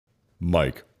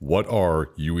Mike, what are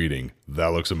you eating? That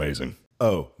looks amazing.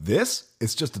 Oh, this?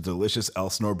 It's just a delicious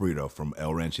Elsinore burrito from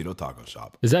El Ranchito Taco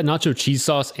Shop. Is that nacho cheese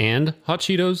sauce and hot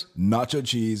Cheetos? Nacho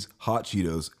cheese, hot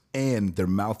Cheetos, and their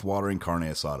mouth-watering carne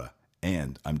asada.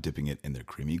 And I'm dipping it in their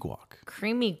creamy guac.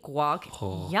 Creamy guac.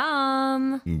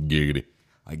 Yum. Giggity.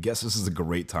 I guess this is a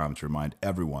great time to remind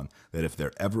everyone that if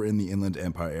they're ever in the Inland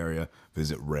Empire area,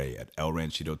 visit Ray at El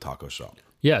Ranchito Taco Shop.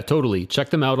 Yeah, totally. Check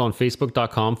them out on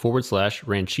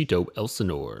Facebook.com/Ranchito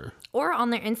Elsinore. Or on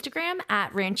their Instagram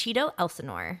at Ranchito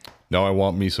Elsinore. Now I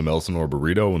want me some Elsinore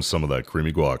burrito and some of that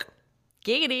creamy guac.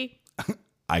 Giggity.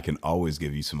 I can always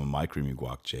give you some of my creamy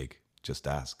guac, Jake. Just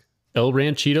ask. El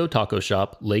Ranchito Taco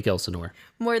Shop, Lake Elsinore.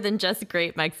 More than just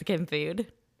great Mexican food.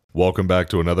 Welcome back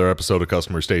to another episode of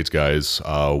Customer States, guys.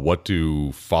 What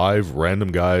do 5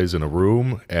 random guys in a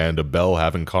room and a bell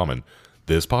have in common?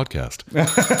 This podcast.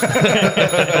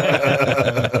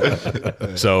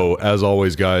 So, as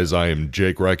always, guys, I am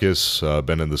Jake Rekis.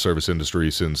 Been in the service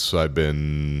industry since I've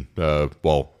been,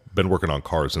 been working on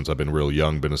cars since I've been real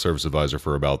young. Been a service advisor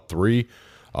for about 3,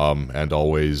 and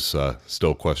always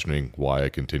still questioning why I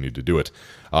continue to do it.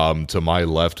 To my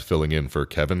left, filling in for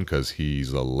Kevin because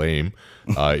he's a lame,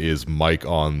 is Mike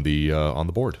on the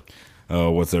board.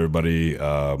 What's everybody?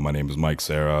 My name is Mike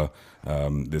Serra.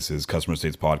 This is Customer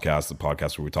States Podcast, the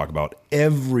podcast where we talk about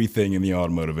everything in the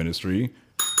automotive industry.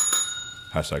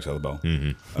 Hashtag sell the bell.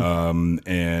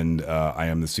 And I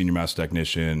am the senior master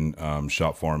technician,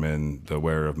 shop foreman, the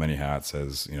wearer of many hats,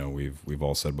 as you know we've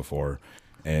all said before.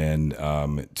 And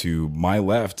to my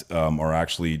left are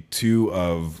actually 2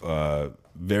 of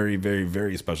very, very,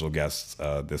 very special guests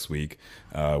this week.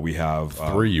 We have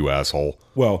 3, you asshole.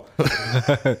 Well,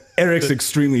 Eric's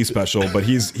extremely special, but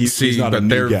he's not a new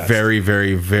they're guest. very,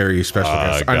 very, very special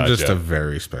guests. I'm just gotcha. a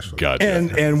very special Gotcha.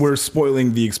 And we're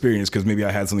spoiling the experience because maybe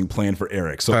I had something planned for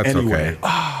Eric. So That's anyway,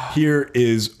 okay. Here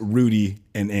is Rudy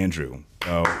and Andrew.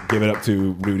 Give it up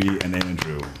to Rudy and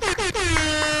Andrew.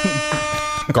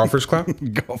 Golfers clap?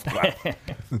 Golf clap.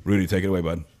 Rudy, take it away,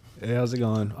 bud. Hey, how's it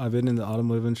going? I've been in the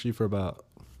automotive industry for about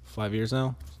 5 years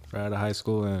now, right out of high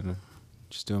school, and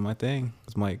just doing my thing.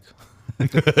 It's Mike.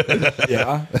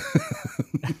 Yeah.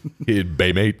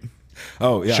 Baymate.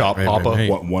 Oh, yeah. Shop Papa. Hey.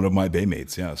 One of my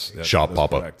baymates, yes. Shop that's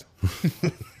Papa. correct.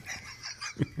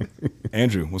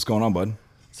 Andrew, what's going on, bud?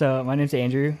 So my name's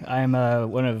Andrew. I'm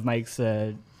one of Mike's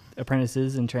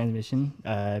apprentices in transmission.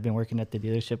 I've been working at the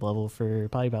dealership level for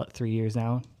probably about 3 years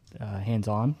now,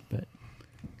 hands-on. But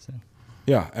so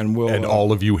Yeah, and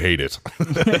All of you hate it.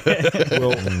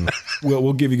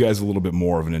 we'll give you guys a little bit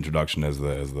more of an introduction as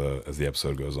the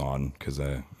episode goes on because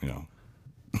it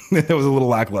was a little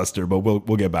lackluster, but we'll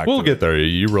get back. We'll to get it. there.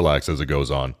 You relax as it goes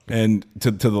on. And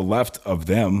to the left of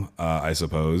them, I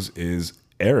suppose, is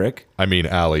Eric. I mean,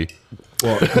 Allie.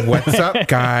 Well, What's up,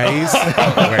 guys? Wait,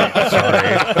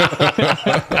 sorry.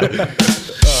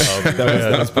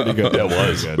 that was pretty good. That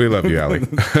was. We love you, Allie.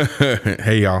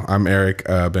 Hey, y'all. I'm Eric.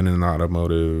 Been in the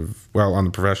automotive, on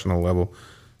the professional level.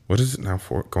 What is it now?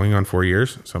 Going on 4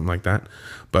 years, something like that.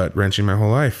 But wrenching my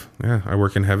whole life. Yeah, I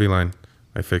work in heavy line.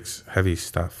 I fix heavy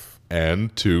stuff.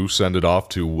 And to send it off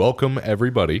to welcome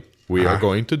everybody, we are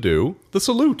going to do the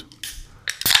salute.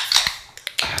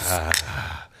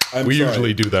 We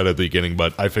usually do that at the beginning,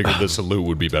 but I figured the salute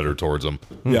would be better towards them.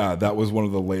 Yeah, that was one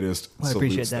of the latest I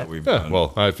appreciate salutes that that. we've Yeah, done.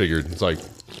 well, I figured it's like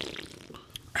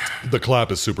the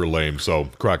clap is super lame, so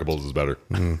crackables is better.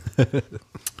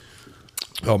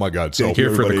 Oh my God! So Thank you,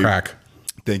 Here for the everybody. crack.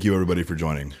 Thank you, everybody, for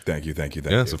joining. Thank you.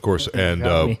 Yes, of course, and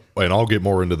I'll get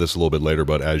more into this a little bit later.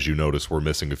 But as you notice, we're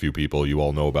missing a few people. You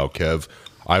all know about Kev.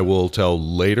 I will tell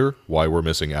later why we're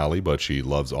missing Allie, but she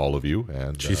loves all of you,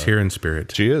 and She's here in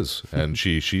spirit. she is, and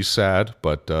she's sad,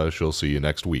 but she'll see you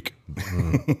next week.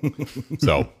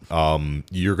 So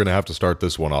you're gonna have to start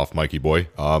this one off, Mikey boy.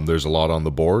 There's a lot on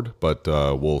the board, but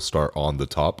we'll start on the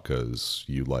top because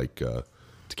you like to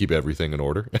keep everything in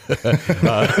order. I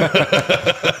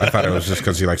thought it was just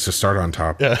because he likes to start on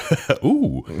top.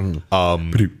 Ooh.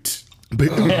 Brute.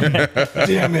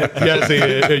 Damn it. Yeah, see,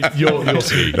 you'll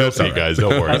see. You'll see, guys.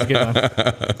 Don't worry. that's a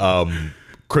good one.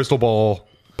 Crystal ball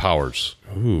powers.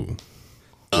 Ooh.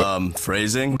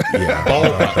 Phrasing.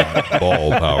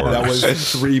 Ball powers. That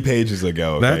was 3 pages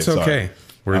ago. Okay? That's Sorry. okay.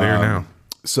 We're there now.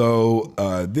 So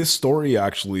this story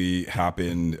actually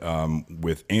happened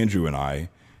with Andrew and I,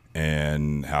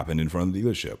 and happened in front of the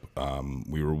dealership.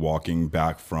 We were walking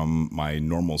back from my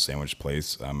normal sandwich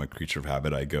place. I'm a creature of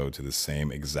habit. I go to the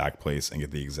same exact place and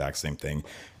get the exact same thing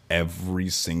every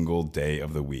single day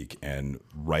of the week, and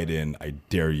write in, I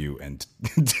dare you, and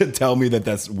to tell me that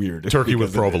that's weird. Turkey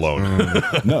with Because it is.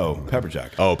 provolone. No, pepper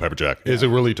jack. Oh, pepper jack. Is it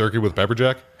really turkey with pepper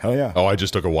jack? Hell yeah. Oh, I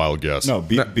just took a wild guess. No,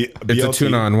 It's BLT. a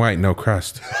tuna on white, no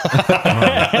crust.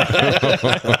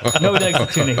 No nugs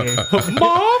of tuna here.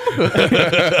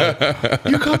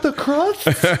 You got the crust?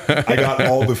 I got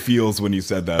all the feels when you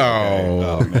said that.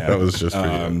 Oh, man. that was just for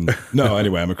you. No,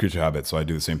 anyway, I'm a creature of habit, so I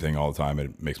do the same thing all the time.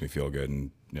 It makes me feel good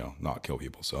and not kill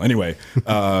people. So anyway,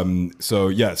 so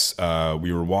yes,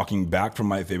 we were walking back from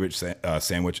my favorite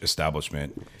sandwich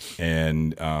establishment,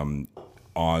 and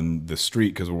on the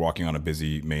street, because we're walking on a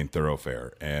busy main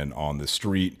thoroughfare, and on the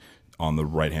street, on the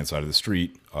right hand side of the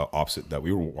street, opposite that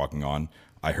we were walking on,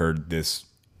 I heard this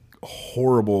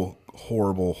horrible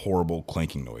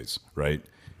clanking noise, right?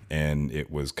 And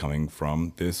it was coming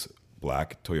from this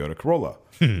black Toyota Corolla.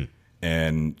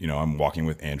 And, I'm walking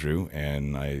with Andrew,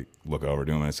 and I look over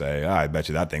to him and I say, I bet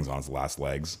you that thing's on its last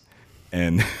legs.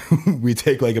 And we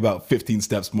take like about 15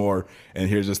 steps more, and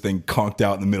here's this thing conked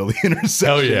out in the middle of the intersection.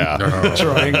 Hell yeah.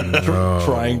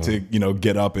 Trying to,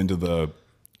 get up into the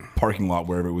parking lot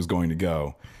wherever it was going to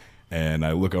go. And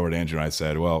I look over at Andrew and I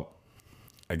said, well,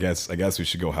 I guess we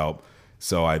should go help.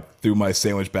 So I threw my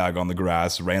sandwich bag on the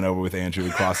grass, ran over with Andrew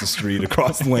across the street,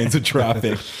 across the lanes of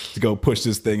traffic to go push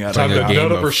this thing out. Time to game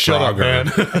nut up of or shut up, man.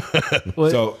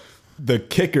 So the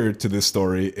kicker to this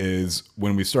story is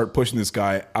when we start pushing this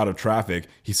guy out of traffic,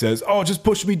 he says, "Oh, just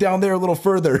push me down there a little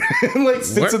further," and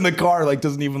sits in the car,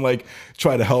 doesn't even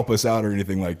try to help us out or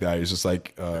anything like that. He's just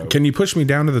like, Can you push me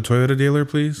down to the Toyota dealer,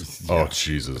 please? Oh,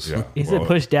 Jesus. Yeah. He said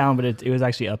push down, but it was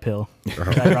actually uphill. it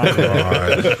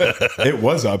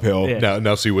was uphill. Yeah.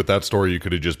 Now, see, with that story, you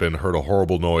could have just heard a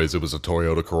horrible noise. It was a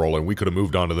Toyota Corolla, and we could have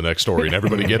moved on to the next story, and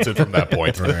everybody gets it from that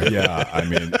point. Yeah, I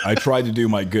mean, I tried to do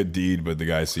my good deed, but the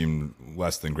guy seemed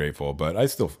less than grateful. But I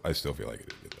still feel like it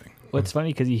did a good thing. Well, it's funny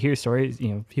because you hear stories,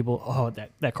 people,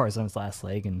 that car's on its last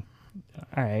leg, and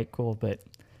all right, cool. But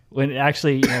when it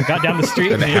actually got down the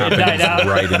street and it died out,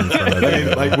 right in front of you.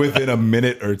 Like within a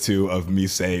minute or two of me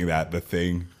saying that, the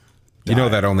thing. You know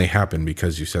that only happened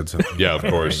because you said something. Yeah, of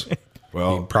course.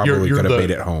 Well, Probably could have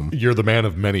made it home. You're the man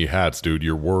of many hats, dude.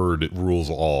 Your word rules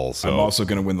all. So I'm also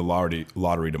going to win the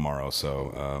lottery tomorrow.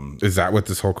 So Is that what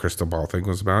this whole crystal ball thing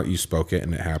was about? You spoke it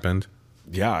and it happened?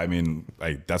 yeah, I mean,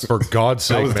 that's for God's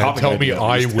That sake, was the man, topic tell me idea, at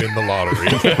I least. win the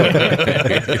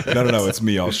lottery. no, it's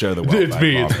me. I'll share the wealth.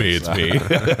 It's me.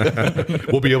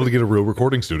 We'll be able to get a real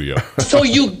recording studio. So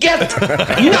you get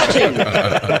nothing.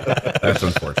 That's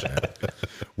unfortunate.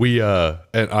 We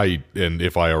and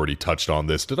if I already touched on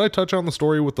this, did I touch on the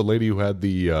story with the lady who had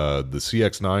the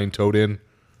CX-9 towed in?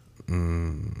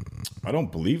 I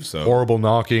don't believe so. Horrible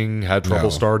knocking, had trouble No.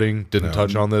 starting. Didn't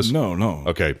touch on this. No.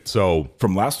 Okay, so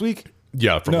From last week?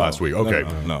 yeah, from last week. Okay,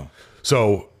 No.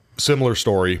 so similar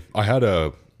story. I had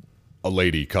a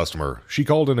lady customer. She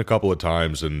called in a couple of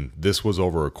times, and this was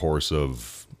over a course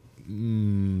of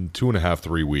 2.5,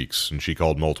 3 weeks. And she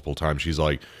called multiple times. She's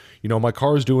like, my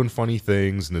car's doing funny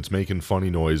things, and it's making funny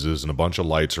noises, and a bunch of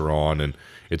lights are on, and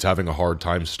it's having a hard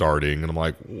time starting. And I'm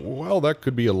like, well, that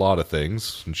could be a lot of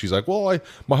things. And she's like, well,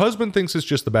 my husband thinks it's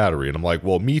just the battery. And I'm like,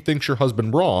 well, me thinks your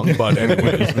husband wrong, but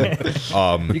anyways.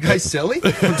 You guys silly?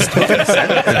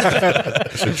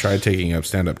 Should try taking up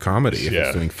stand-up comedy if Yeah.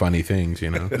 it's doing funny things,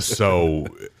 So,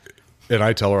 and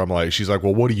I tell her, she's like,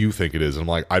 well, what do you think it is? And I'm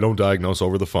like, I don't diagnose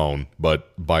over the phone, but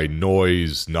by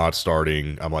noise not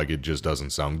starting, I'm like, it just doesn't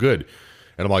sound good.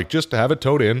 And I'm like, just to have it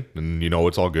towed in, and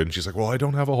it's all good. And she's like, well, I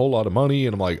don't have a whole lot of money.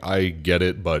 And I'm like, I get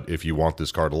it, but if you want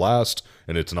this car to last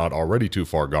and it's not already too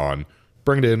far gone,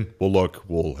 bring it in.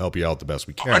 We'll help you out the best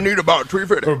we can. I need about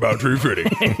 350. About tree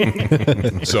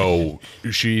fitting. So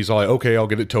she's like, okay, I'll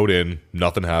get it towed in.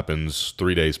 Nothing happens.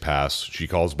 3 days pass. She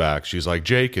calls back. She's like,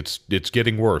 Jake, it's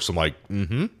getting worse. I'm like,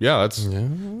 yeah,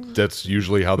 that's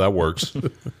usually how that works.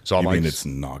 So I'm I like, mean, it's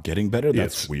not getting better?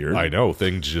 That's weird. I know.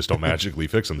 Things just don't magically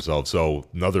fix themselves. So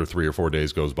another 3 or 4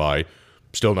 days goes by.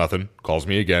 Still nothing. Calls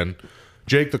me again.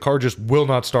 Jake, the car just will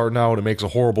not start now, and it makes a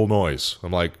horrible noise.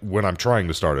 I'm like, when I'm trying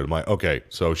to start it, I'm like, okay.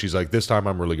 So she's like, this time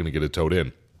I'm really going to get it towed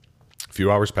in. A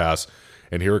few hours pass,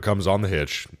 and here it comes on the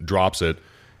hitch, drops it,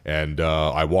 and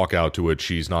I walk out to it.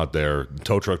 She's not there. The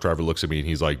tow truck driver looks at me, and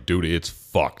he's like, dude, it's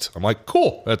fucked. I'm like,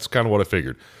 cool. That's kind of what I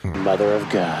figured. Mother of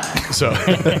God. So,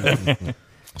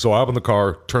 so I open the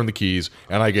car, turn the keys,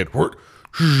 and I get, and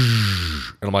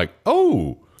I'm like,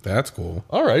 oh, That's cool.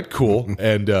 all right, cool.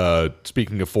 And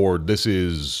speaking of Ford, this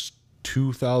is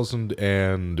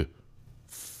 2010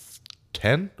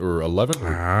 10 or 11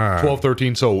 or 12,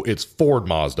 13. So it's Ford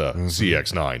Mazda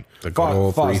CX-9. The good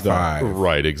old Fazda. 3.5.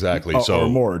 Right, exactly. Or So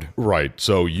Mord. right.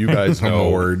 So you guys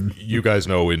know Mord. you guys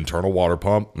know internal water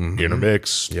pump,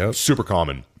 intermix, Yep. super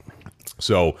common.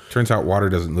 So Turns out water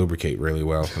doesn't lubricate really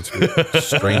well. That's the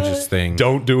strangest thing.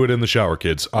 don't do it in the shower,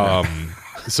 kids.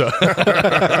 So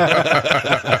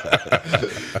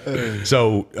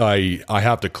so I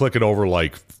have to click it over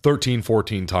like 13,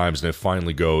 14 times, and it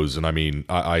finally goes. And I mean,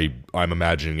 I'm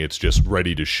imagining it's just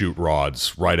ready to shoot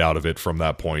rods right out of it from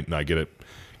that point, and I get it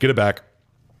back,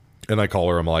 and I call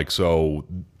her. I'm like, so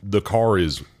the car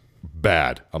is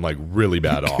bad. I'm like, really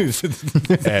bad off.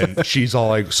 And she's all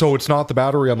like, so it's not the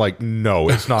battery? I'm like, no,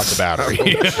 it's not the battery.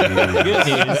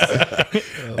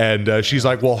 And she's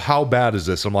like, well, how bad is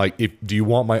this? I'm like, do you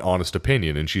want my honest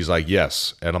opinion? And she's like,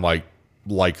 yes. And I'm like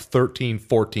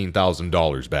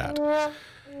 $14,000 bad.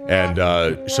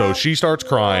 And so she starts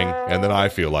crying, and then I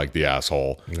feel like the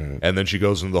asshole. And then she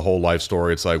goes into the whole life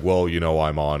story. It's like, well,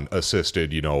 I'm on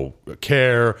assisted,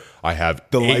 care. I have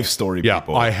The life story, Yeah,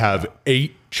 people. I have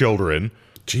 8 children.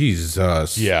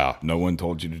 Jesus. Yeah. No one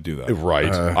told you to do that.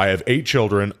 Right. I have 8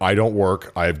 children. I don't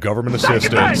work. I have government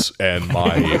assistance, and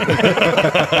my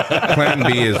Plan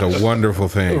B is a wonderful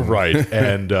thing. right.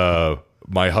 And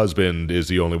my husband is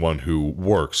the only one who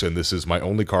works, and this is my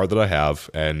only car that I have.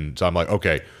 And so I'm like,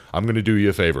 okay, I'm going to do you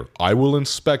a favor. I will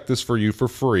inspect this for you for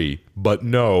free, but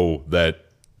know that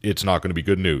it's not going to be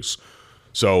good news.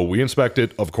 So we inspect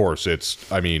it. Of course,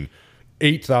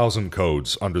 8,000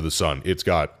 codes under the sun. It's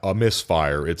got a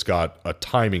misfire. It's got a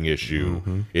timing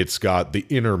issue. It's got the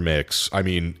intermix. I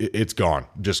mean, it's gone.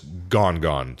 Just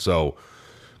gone. So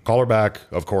call her back.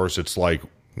 Of course, it's like,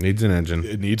 Needs an engine.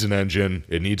 it needs an engine.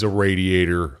 It needs a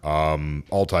radiator.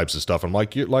 All types of stuff. I'm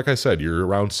like, like I said, you're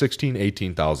around $16,000,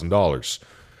 $18,000.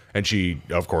 And she,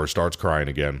 of course, starts crying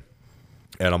again.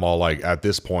 And I'm all like, at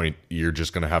this point, you're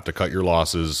just going to have to cut your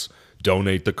losses,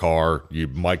 donate the car. You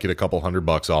might get a couple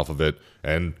 $100 off of it,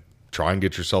 and try and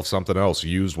get yourself something else,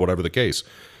 used, whatever the case.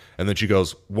 And then she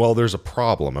goes, well, there's a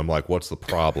problem. I'm like, what's the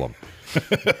problem?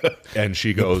 And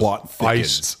she goes, plot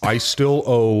thickens. I still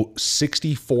owe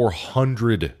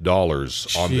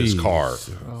 $6,400 on this car.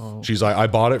 She's like, I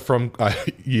bought it from,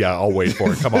 yeah, I'll wait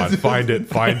for it. Come on, find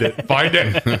it.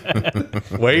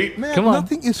 Wait. Man, Come on.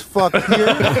 nothing is fucked here.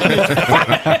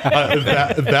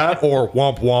 That or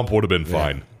Womp Womp would have been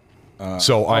fine.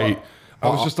 So I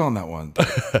was just on that one.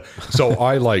 So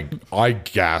I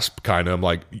gasp kind of. I'm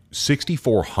like,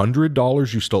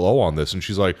 $6,400 you still owe on this? And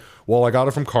she's like, well, I got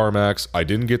it from CarMax. I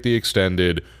didn't get the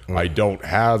extended. I don't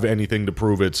have anything to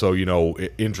prove it. So,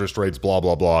 interest rates, blah,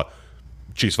 blah, blah.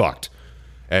 She's fucked.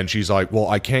 And she's like, well,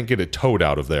 I can't get it towed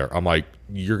out of there. I'm like,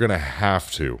 you're going to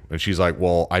have to. And she's like,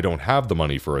 well, I don't have the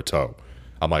money for a tow.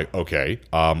 I'm like, okay,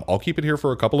 I'll keep it here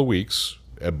for a couple of weeks.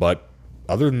 But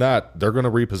other than that, they're going to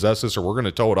repossess this, or we're going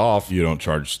to tow it off. You don't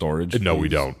charge storage? No, we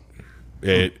fees? don't.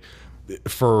 It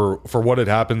for what it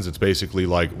happens, it's basically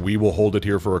like we will hold it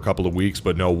here for a couple of weeks,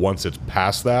 but no, once it's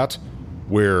past that,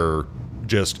 we're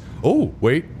just, oh,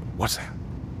 wait, what's that?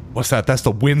 What's that? That's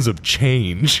the winds of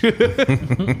change.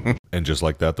 And just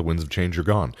like that, the winds of change are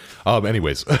gone.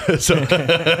 Anyways, so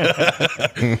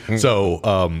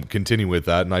continue with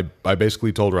that. And I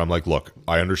basically told her, I'm like, look,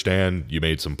 I understand you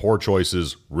made some poor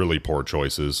choices, really poor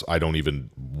choices. I don't even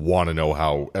want to know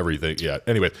how everything, yeah.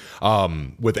 Anyway,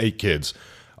 with 8 kids.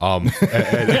 She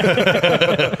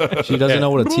doesn't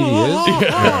know what a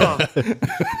TV is.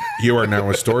 You are now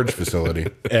a storage facility.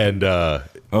 And oh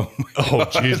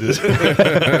Jesus.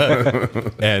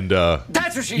 And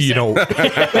That's what she said.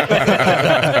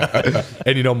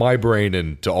 And my brain,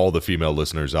 and to all the female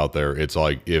listeners out there, it's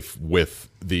like, if with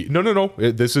the no,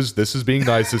 this is being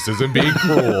nice, this isn't being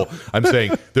cruel. I'm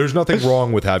saying there's nothing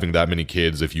wrong with having that many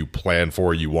kids if you plan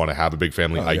for it, you want to have a big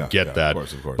family. I get that.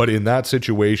 Of course. But in that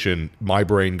situation, my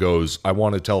brain goes, I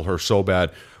want to tell her so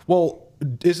bad, well,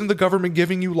 isn't the government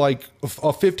giving you like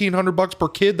 $1,500 per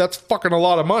kid? That's fucking a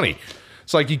lot of money.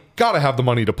 It's like, you got to have the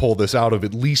money to pull this out of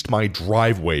at least my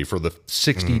driveway for the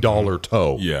 $60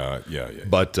 tow. Yeah.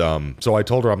 But so I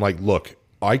told her, I'm like, look,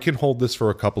 I can hold this for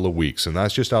a couple of weeks, and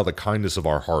that's just out of the kindness of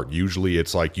our heart. Usually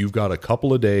it's like, you've got a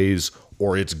couple of days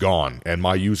or it's gone. And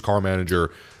my used car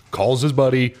manager calls his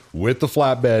buddy with the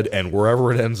flatbed, and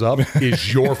wherever it ends up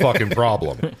is your fucking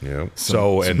problem. Yeah.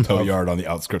 So, and tow yard on the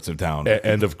outskirts of town.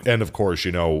 and of course,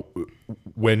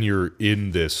 when you're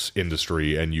in this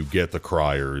industry and you get the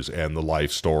criers and the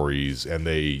life stories, and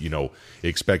they,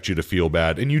 expect you to feel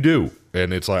bad, and you do.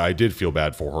 And it's like, I did feel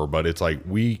bad for her, but it's like,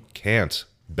 we can't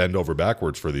bend over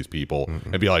backwards for these people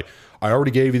and be like, I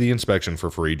already gave you the inspection for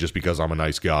free just because I'm a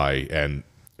nice guy, and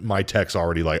my tech's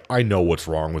already like, I know what's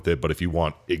wrong with it, but if you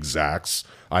want exacts,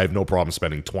 I have no problem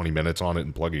spending 20 minutes on it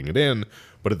and plugging it in.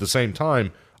 But at the same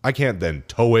time, I can't then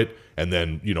tow it and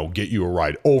then, get you a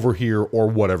ride over here or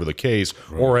whatever the case,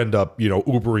 or end up,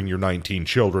 Ubering your 19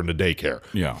 children to daycare.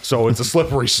 Yeah. So it's a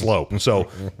slippery slope. So,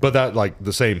 but that, like,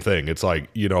 the same thing. It's like,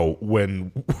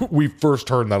 when we first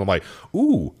heard that, I'm like,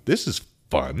 ooh, this is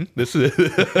fun. This is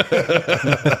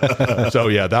So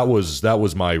yeah, that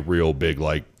was my real big,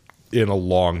 like, in a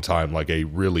long time, like a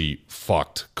really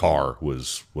fucked car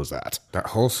was that. That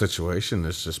whole situation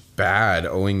is just bad,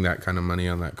 owing that kind of money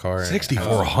on that car.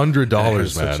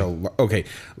 $6,400, man. Okay,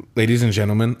 ladies and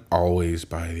gentlemen, always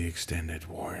buy the extended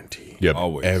warranty. Yep.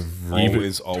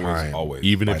 Always. Always.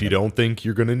 Even if you don't think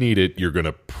you're going to need it, you're going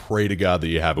to pray to God that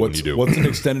you have it when you do. What's an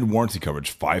extended warranty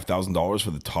coverage? $5,000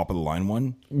 for the top of the line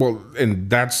one? Well, and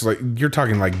that's like, you're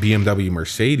talking like BMW,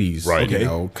 Mercedes. Right. Okay.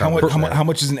 How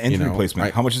much is an engine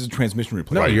replacement? How much is a transmission No,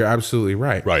 replacement? you're absolutely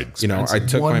right. Right. I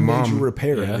took one my major mom.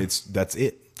 repair, and that's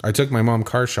it. I took my mom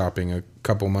car shopping a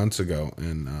couple months ago,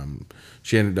 and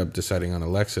she ended up deciding on a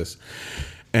Lexus.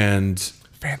 And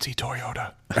Fancy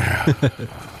Toyota.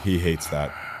 He hates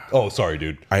that. Oh, sorry,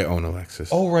 dude. I own a Lexus.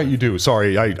 Oh, right, you do.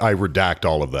 Sorry, I redact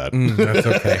all of that. That's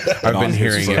okay. I've been his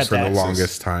hearing it first for the Lexus.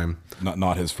 longest time.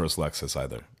 Not his first Lexus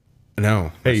either.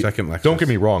 No, my Hey, second Lexus. don't get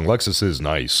me wrong. Lexus is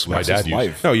nice. My Lexus dad used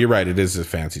Life. No, you're right. It is a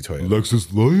fancy Toyota. Lexus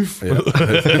Life.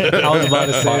 I was about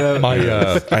to say that.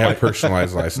 I have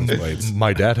personalized license plates.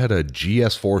 My dad had a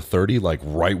GS430 like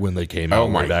right when they came out. Oh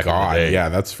my back god! in the day. Yeah,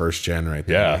 that's first gen right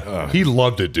there. Yeah, he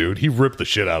loved it, dude. He ripped the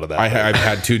shit out of that. I've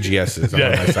had two GSs. I'm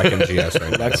on my second GS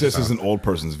right now. Lexus is an old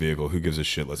person's vehicle. Who gives a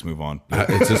shit? Let's move on.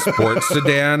 It's a sports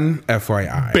sedan,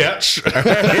 FYI. bitch.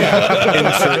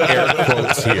 Insert air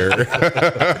quotes here.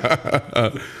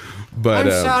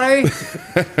 But sorry.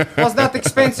 Was that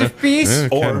expensive piece?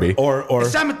 can be. Or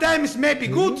Sometimes may be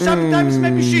good, sometimes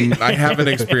may be shit. I haven't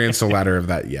experienced a ladder of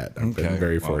that yet. I've been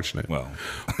very fortunate.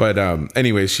 But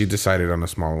anyway, she decided on a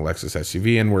small Lexus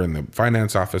SUV, and we're in the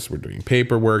finance office. We're doing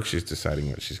paperwork. She's deciding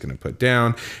what she's going to put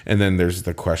down. And then there's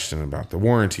the question about the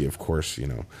warranty. Of course,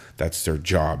 that's their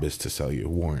job, is to sell you a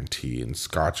warranty and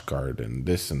Scotch Guard and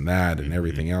this and that and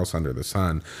everything else under the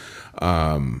sun.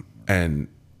 And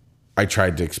I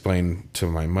tried to explain to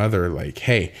my mother, like,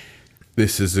 hey,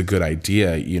 this is a good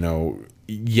idea.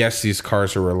 Yes, these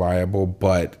cars are reliable,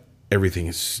 but everything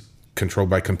is controlled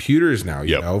by computers now.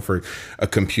 You know, for a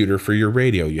computer for your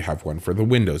radio, you have one for the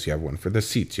windows, you have one for the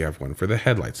seats, you have one for the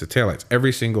headlights, the taillights.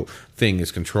 Every single thing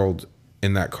is controlled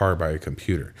in that car by a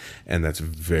computer, and that's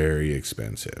very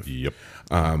expensive. Yep.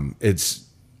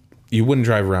 You wouldn't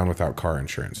drive around without car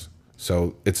insurance.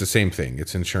 So it's the same thing.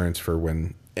 It's insurance for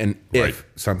when and if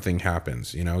something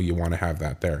happens, you want to have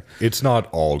that there. It's not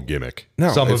all gimmick.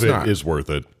 No, some it's of it not. is worth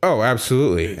it. Oh,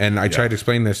 absolutely. And I tried to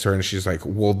explain this to her, and she's like,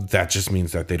 well, that just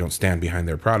means that they don't stand behind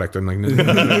their product. I'm like, no.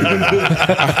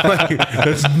 I'm like,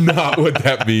 that's not what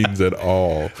that means at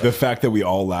all. the fact that we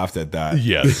all laughed at that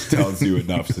tells you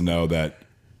enough to know that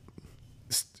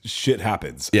shit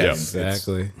happens. Yes. And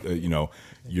Exactly.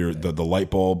 The light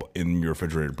bulb in your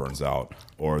refrigerator burns out,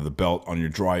 or the belt on your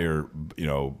dryer,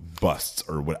 busts,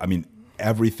 or what. I mean,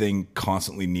 everything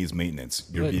constantly needs maintenance.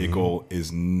 Your vehicle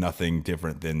is nothing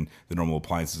different than the normal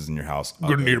appliances in your house.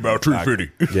 Gonna need about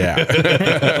 250.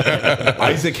 Yeah.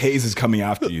 Isaac Hayes is coming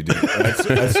after you, dude.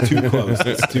 That's too close.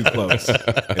 It's too close.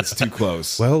 It's too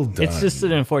close. Well done. It's just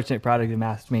an unfortunate product of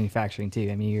mass manufacturing too.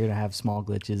 I mean, you're gonna have small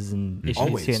glitches and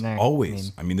issues here and there.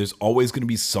 Always. I mean, there's always going to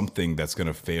be something that's going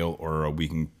to fail, or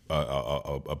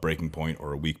a breaking point,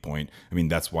 or a weak point. I mean,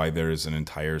 that's why there is an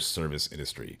entire service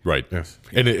industry. Right. Yes.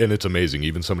 And it's amazing.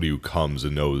 Even somebody who comes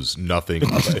and knows nothing.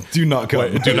 Do not go.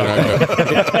 Do not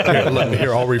go.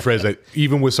 Here, I'll rephrase that.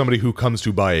 Even with somebody who comes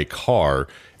to buy a car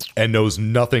and knows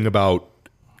nothing about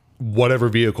whatever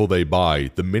vehicle they buy,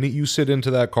 the minute you sit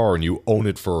into that car and you own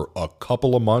it for a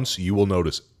couple of months, you will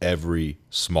notice every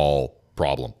small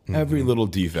problem. Every little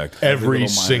defect. Every little minor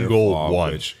single flaw,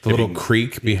 one. which- the little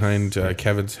creak behind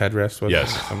Kevin's headrest. Was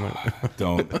Yes. it? Somewhere?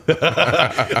 Don't.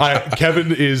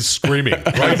 Kevin is screaming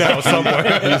right now somewhere.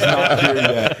 He's not here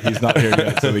yet. He's not here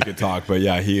yet, so we could talk. But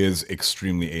yeah, he is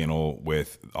extremely anal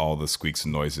with all the squeaks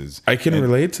and noises. I can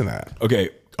relate to that. Okay.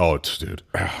 Oh, dude.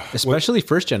 Especially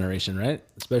first generation, right?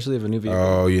 Especially if a new vehicle.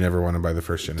 Oh, you never want to buy the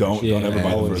first generation. Don't ever buy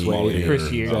the always first wait. model year.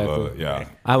 First year. Yeah.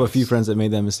 I have a few friends that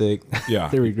made that mistake. Yeah.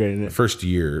 They regretted it. First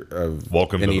year of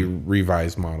Welcome to any the-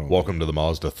 revised model. Welcome to the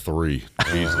Mazda 3.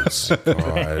 Jesus.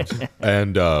 God.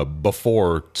 And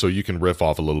before, so you can riff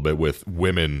off a little bit with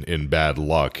women in bad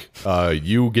luck,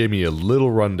 you gave me a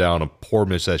little rundown of Poor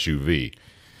Miss SUV.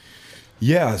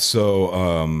 Yeah,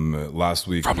 so last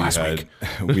week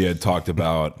we had talked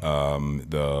about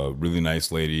the really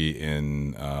nice lady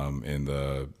in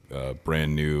the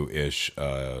brand new ish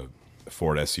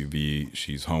Ford SUV.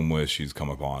 She's homeless. She's come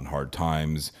upon hard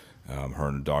times. Her and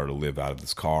her daughter live out of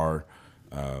this car.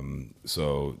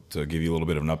 So to give you a little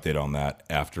bit of an update on that,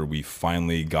 after we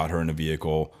finally got her in a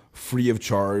vehicle free of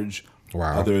charge,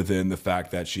 other than the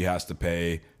fact that she has to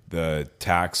pay the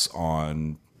tax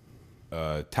on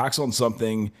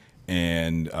something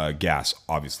and gas,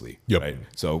 obviously. Yep. Right?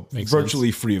 So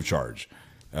virtually free of charge.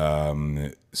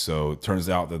 So it turns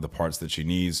out that the parts that she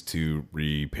needs to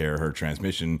repair her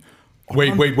transmission.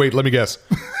 Wait. Let me guess.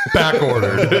 Back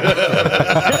ordered.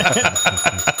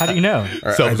 How do you know?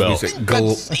 Sell the bell.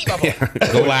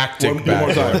 Galactic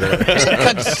back order.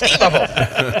 Inconceivable.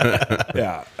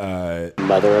 Yeah.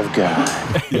 Mother of God.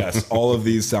 Yes. All of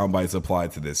these sound bites apply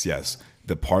to this. Yes.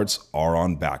 The parts are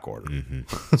on back order.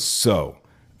 So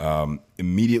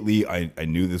immediately I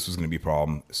knew this was going to be a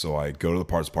problem. So I go to the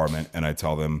parts department and I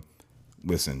tell them,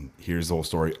 listen, here's the whole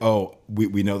story. Oh,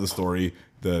 we know the story.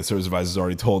 The service advisor's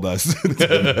already told us.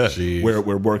 We're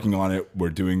working on it.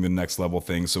 We're doing the next level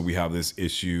thing. So we have this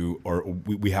issue, or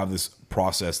we have this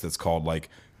process that's called like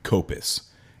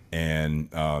COPIS. And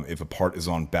if a part is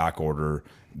on back order,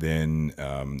 then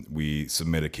we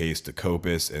submit a case to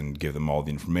COPIS and give them all the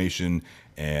information.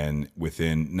 And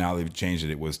now they've changed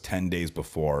it. It was 10 days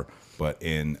before, but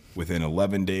within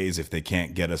 11 days, if they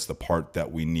can't get us the part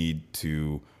that we need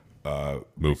to move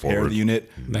repair forward. the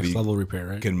unit, Next level repair,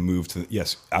 right? can move to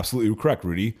yes, absolutely correct,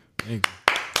 Rudy. You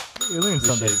learned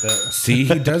something. See,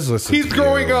 he does listen. He's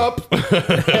growing up.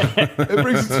 It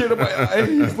brings a tear to my eye.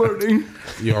 He's learning.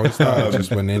 You always thought it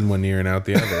just went in one ear and out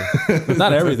the other.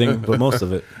 Not everything, but most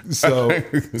of it. So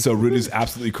Rudy's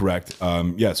absolutely correct.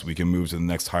 Yes, we can move to the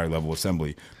next higher level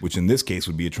assembly, which in this case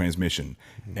would be a transmission.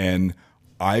 And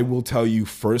I will tell you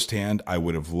firsthand, I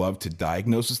would have loved to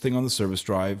diagnose this thing on the service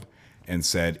drive and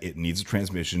said it needs a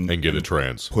transmission And get a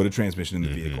trans. Put a transmission in the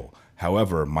vehicle.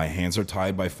 However, my hands are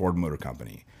tied by Ford Motor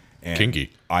Company. And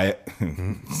Kinky.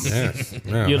 Yes.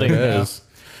 Yeah, You it think is.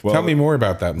 Tell me more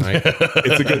about that, Mike.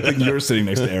 It's a good thing you're sitting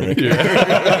next to Eric.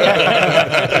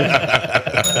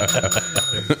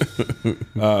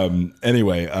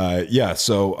 Anyway, yeah.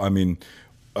 So I mean,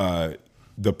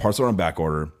 the parts are on back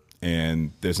order,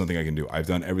 and there's nothing I can do. I've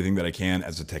done everything that I can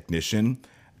as a technician,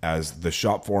 as the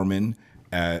shop foreman.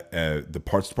 The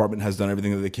parts department has done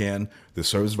everything that they can. The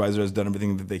service advisor has done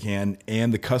everything that they can,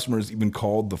 and the customers even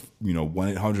called the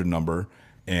 1-800 number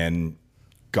and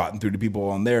gotten through to people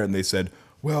on there, and they said,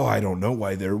 "Well, I don't know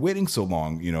why they're waiting so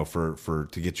long, for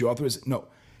to get you authorized." No,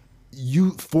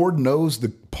 Ford knows the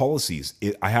policies.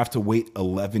 I have to wait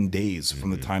 11 days from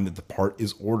the time that the part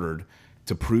is ordered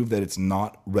to prove that it's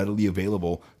not readily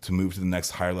available to move to the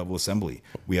next higher level assembly.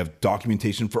 We have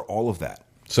documentation for all of that.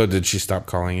 So did she stop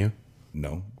calling you?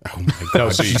 No. Oh my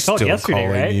God, she's called still yesterday,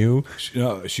 calling right? you?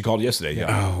 She called yesterday.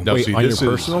 Yeah. Oh, No, Wait, see, on your this is-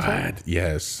 personal phone? God,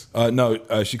 yes. No,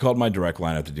 she called my direct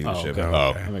line at the dealership. okay.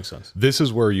 Oh, That makes sense. this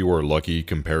is where you are lucky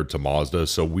compared to Mazda.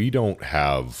 So we don't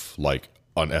have like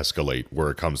an escalate where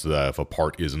it comes to that. If a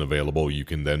part isn't available, you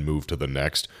can then move to the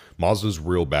next. Mazda's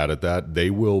real bad at that. They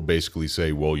will basically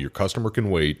say, well, your customer can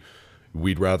wait.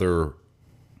 We'd rather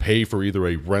pay for either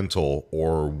a rental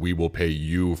or we will pay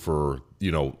you for,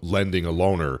 lending a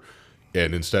loaner.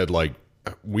 And instead, like,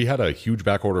 we had a huge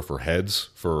back order for heads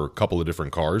for a couple of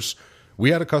different cars.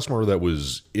 We had a customer that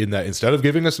was in that, instead of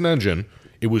giving us an engine,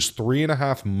 it was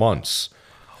 3.5 months.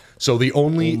 So the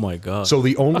only, Oh my God. So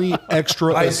the only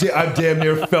extra, I damn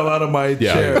near fell out of my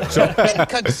chair. So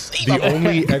the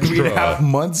only extra 3.5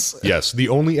 months. Yes, the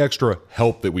only extra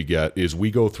help that we get is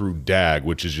we go through DAG,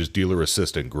 which is just Dealer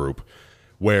Assistant Group,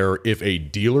 where if a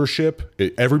dealership,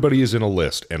 everybody is in a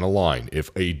list and a line. If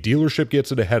a dealership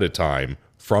gets it ahead of time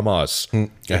from us,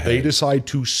 if they decide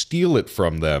to steal it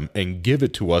from them and give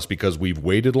it to us because we've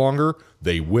waited longer,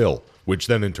 they will, which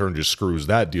then in turn just screws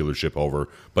that dealership over.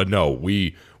 But no,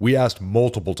 we asked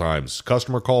multiple times.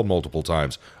 Customer called multiple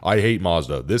times. I hate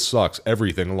Mazda. This sucks.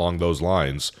 Everything along those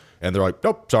lines. And they're like,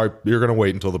 nope, sorry, you're going to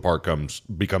wait until the part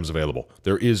becomes available.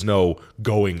 There is no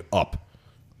going up.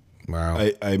 Wow.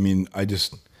 I mean,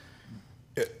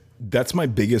 that's my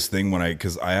biggest thing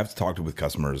because I have to talk with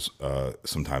customers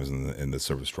sometimes in the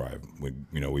service drive.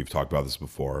 We've talked about this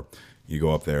before. You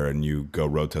go up there and you go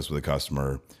road test with a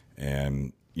customer,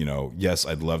 and yes,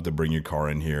 I'd love to bring your car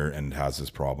in here and it has this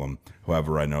problem.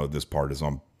 However, I know this part is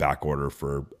on back order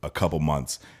for a couple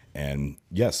months, and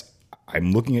yes,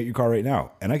 I'm looking at your car right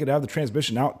now, and I could have the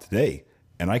transmission out today,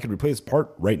 and I could replace the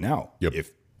part right now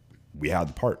if we had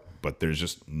the part. but there's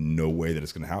just no way that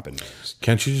it's going to happen.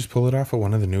 Can't you just pull it off of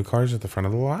one of the new cars at the front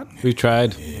of the lot? We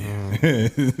tried.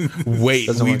 Wait,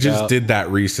 Doesn't we work just out. did that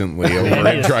recently over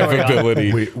made a story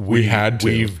drivability. We had to.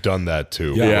 We've done that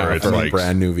too. yeah, where it's from a like,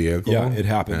 brand new vehicle. Yeah, it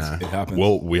happens. It happens.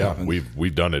 well, It happens.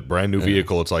 we've done it. Brand new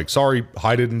vehicle. It's like, sorry,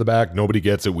 hide it in the back. Nobody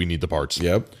gets it. We need the parts.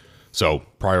 Yep. So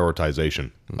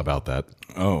prioritization about that.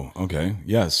 Oh, okay.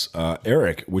 Yes.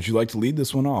 Eric, would you like to lead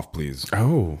this one off, please?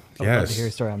 Oh, I'd love to yes. hear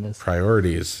a story on this.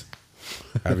 Priorities.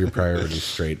 Have your priorities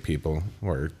straight, people,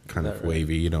 or kind of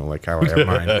wavy, like how I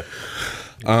have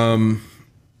mine.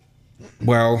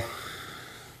 Well,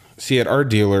 see, at our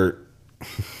dealer,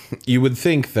 you would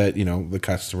think that the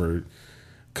customer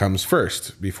comes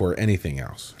first before anything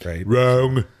else, right?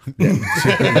 Wrong.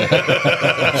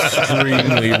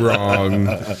 Extremely wrong.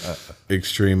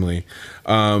 Extremely.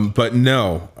 But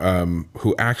no,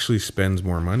 who actually spends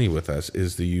more money with us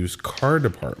is the used car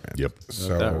department. Yep.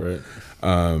 So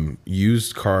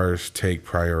used cars take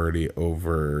priority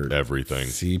over Everything.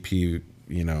 CP,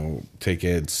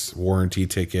 tickets, warranty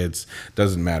tickets,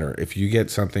 doesn't matter. If you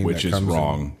get something Which that is comes in-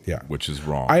 wrong. yeah. Which is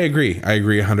wrong. I agree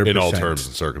 100%. In all terms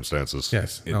and circumstances.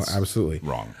 Yes, no, It's absolutely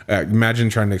wrong. Imagine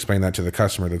trying to explain that to the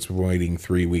customer that's waiting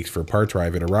 3 weeks for part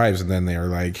drive. It arrives, and then they are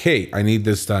like, "Hey, I need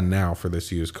this done now for this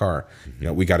used car.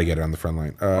 We got to get it on the front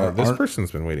line." This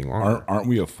person's been waiting longer. Aren't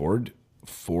we a Ford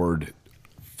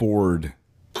Fjord.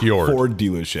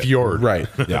 dealership? Fjord. Right?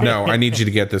 No, I need you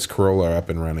to get this Corolla up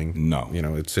and running. No.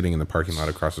 It's sitting in the parking lot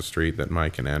across the street that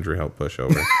Mike and Andrew helped push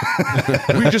over.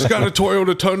 We just got a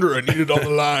Toyota Tundra. I need it on the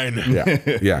line.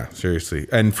 Yeah, seriously.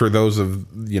 And for those of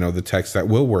the techs that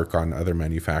will work on other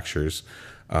manufacturers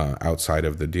outside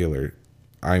of the dealer,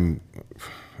 I'm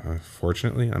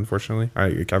unfortunately,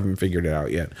 I haven't figured it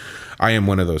out yet. I am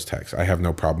one of those techs. I have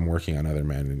no problem working on other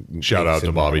Shout out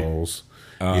to Bobby. models,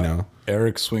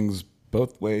 Eric swings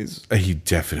both ways. He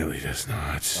definitely does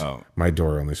not. Oh. My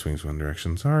door only swings one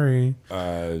direction. Sorry.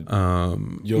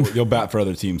 You'll bat for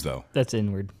other teams though. That's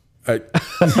inward.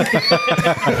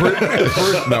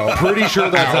 No, Pretty sure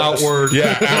that's outward.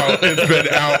 Yeah, out. It's been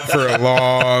out for a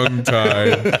long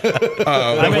time.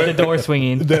 I'm at the door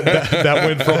swinging. That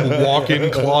went from walk-in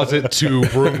closet to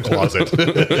broom closet.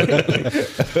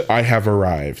 I have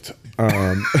arrived.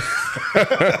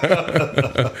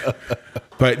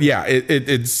 But yeah,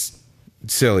 it's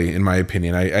silly in my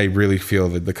opinion. I really feel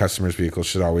that the customer's vehicle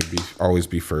should always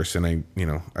be first, and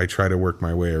I try to work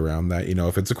my way around that.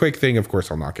 If it's a quick thing, of course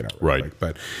I'll knock it out Right. quick.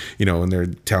 But when they're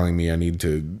telling me I need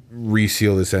to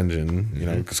reseal this engine,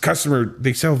 because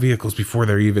they sell vehicles before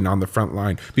they're even on the front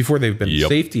line, before they've been Yep.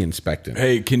 safety inspected.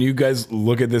 Hey, can you guys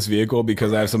look at this vehicle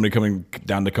because I have somebody coming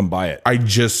down to come buy it? I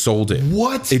just sold it.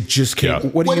 What? It just came. Yeah.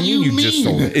 What do you mean you just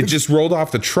sold it? It just rolled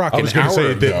off the truck I was an going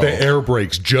hour to say ago. the air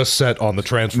brakes just set on the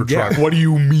transfer Yeah. truck. What do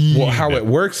you mean? Well, how it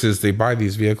works is they buy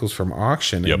these vehicles from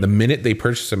auction, Yep. and the minute they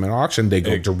purchase them at auction, they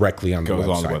go It directly on the Goes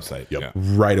website. on the website. Yep. Yeah.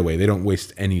 Right away. They don't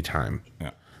waste any time. Yeah.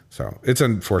 So it's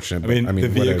unfortunate. I But, mean,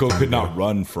 the what vehicle a time could to not do.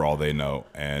 run for all they know,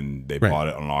 and they Right. bought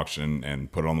it on auction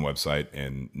and put it on the website,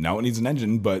 and now it needs an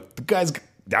engine. But the guy's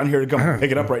down here to come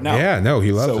pick it up right now. Yeah, no,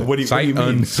 he loves so it. What do you Sight mean?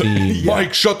 unseen.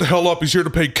 Mike, shut the hell up. He's here to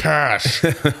pay cash.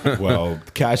 Well,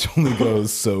 cash only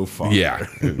goes so far. Yeah,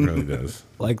 it really does.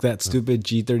 Like that stupid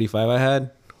G35 I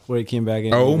had, where it came back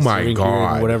in. Oh the my steering gear and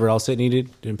God. Whatever else it needed,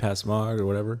 didn't pass smog or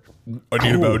whatever. I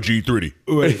need about G30.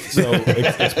 Wait. So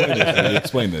explain this.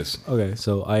 Explain this. Okay,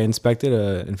 so I inspected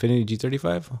a Infiniti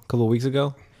G35 a couple of weeks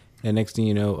ago, and next thing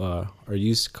you know, our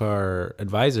used car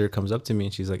advisor comes up to me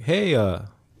and she's like, "Hey,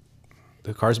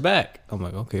 the car's back." I'm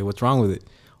like, "Okay, what's wrong with it?"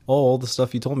 "Oh, all the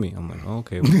stuff you told me." I'm like,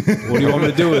 "Okay, what do you want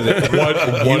me to do with it?"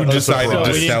 You decided So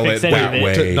to we didn't sell it fix any that of it.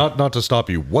 way. Not to stop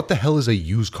you. What the hell is a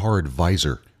used car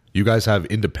advisor? You guys have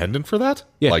independent for that?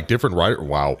 Yeah. Like different writer?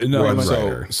 Wow. No, One so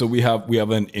writer. so we have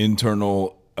an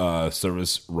internal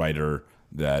service writer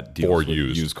that deals For with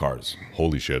used. used cars.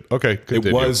 Holy shit. Okay, It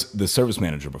continue. was the service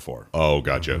manager before. Oh,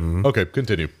 gotcha. Okay,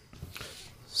 continue.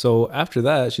 So after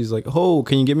that, she's like, "Oh,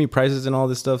 can you give me prices and all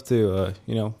this stuff to,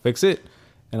 fix it?"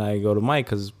 And I go to Mike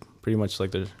because pretty much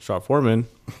like the shop foreman.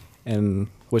 And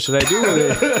what should I do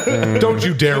with it? Don't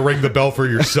you dare ring the bell for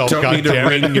yourself, Don't need to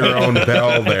goddammit. ring your own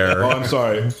bell there. I'm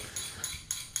sorry.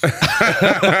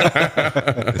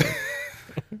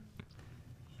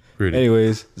 Rudy.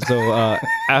 Anyways, so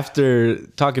after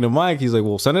talking to Mike, he's like,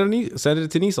 "Well, send it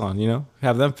to Nissan,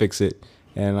 have them fix it."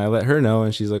 And I let her know,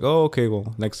 and she's like, "Oh, okay.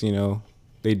 Well, next thing you know,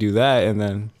 they do that, and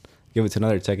then give it to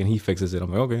another tech, and he fixes it." I'm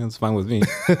like, "Okay, that's fine with me."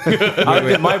 I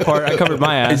did my part. I covered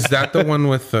my ass. Is that the one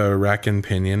with the rack and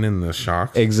pinion and the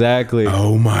shock? Exactly.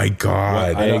 Oh my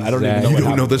God. I don't even know Exactly. what You don't know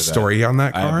happened the to that. story on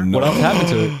that I have car? no What else happened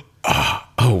to it?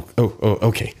 Oh,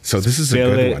 Okay. So this is a Spill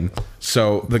good it. one.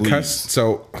 So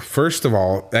so first of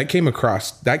all, that came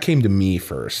to me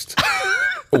first.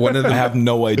 One of I the have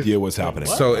no idea what's happening.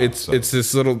 So it's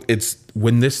this little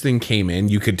when this thing came in,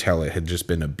 you could tell it had just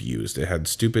been abused. It had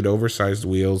stupid oversized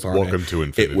wheels on it. Welcome to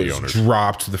Infinity It was owners.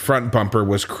 dropped. The front bumper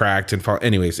was cracked and fall.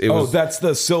 Anyways, it was that's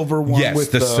the silver one. Yes,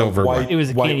 with the silver white, one. It was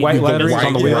a white, Canadian white Goose. lettering white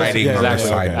on the wheels. writing Yeah, on the yeah,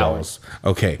 sidewalls.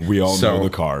 Okay, We all know the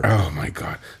car. Oh my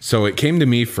god! So it came to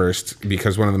me first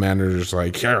because one of the managers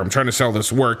like, "Yeah, I'm trying to sell this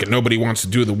work, and nobody wants to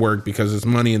do the work because it's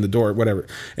money in the door, whatever."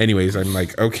 Anyways, I'm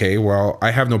like, "Okay, well,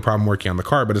 I have no problem working on the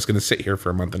car, but it's going to sit here for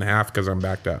a month and a half because I'm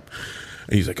backed up."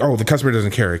 And he's like, "Oh, the customer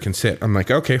doesn't care; it can sit." I'm like,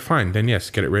 "Okay, fine, then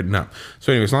yes, get it written up."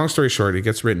 So, anyways, long story short, it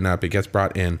gets written up, it gets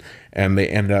brought in, and they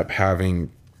end up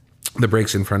having the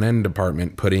brakes and front end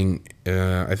department putting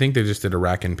I think they just did a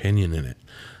rack and pinion in it.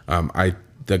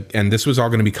 And this was all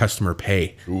going to be customer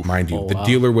pay, mind you. The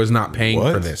dealer was not paying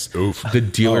for this. The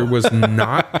dealer was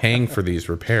not paying for these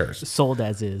repairs. Sold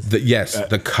as is.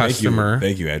 The customer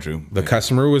Thank you, Andrew. the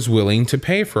customer was willing to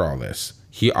pay for all this.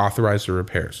 He authorized the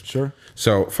repairs. Sure.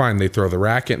 So fine, they throw the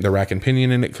rack and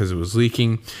pinion in it because it was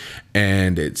leaking,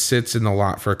 and it sits in the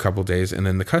lot for a couple days, and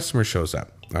then the customer shows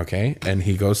up. Okay, and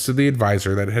he goes to the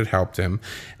advisor that had helped him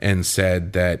and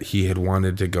said that he had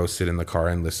wanted to go sit in the car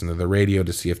and listen to the radio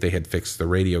to see if they had fixed the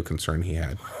radio concern he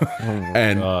had.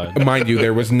 And mind you,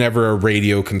 there was never a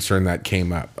radio concern that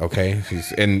came up. Okay,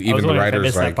 and even the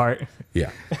writer's like, that part.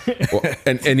 yeah, well,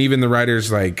 and even the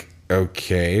writer's like,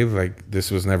 okay, like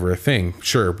this was never a thing.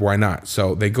 Sure, why not?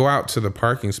 So they go out to the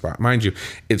parking spot. Mind you,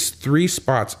 it's 3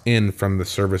 spots in from the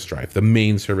service drive, the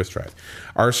main service drive.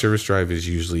 Our service drive is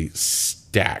usually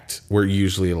stacked. We're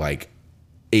usually like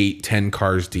 8-10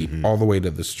 cars deep all the way to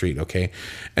the street. Okay,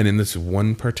 and in this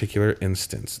one particular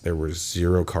instance, there were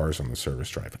 0 cars on the service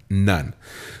drive, none.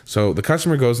 So the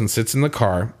customer goes and sits in the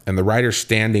car, and the rider's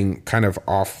standing kind of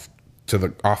off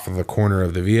of the corner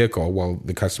of the vehicle while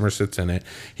the customer sits in it.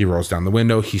 He rolls down the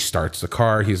window, he starts the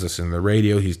car, he's listening to the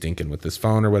radio, he's dinking with his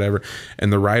phone or whatever,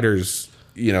 and the rider's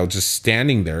just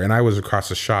standing there. And I was across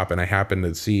the shop, and I happened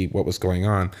to see what was going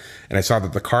on, and I saw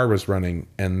that the car was running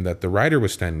and that the rider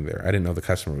was standing there. I didn't know the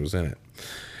customer was in it.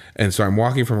 And so I'm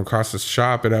walking from across the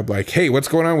shop, and I'm like, "Hey, what's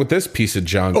going on with this piece of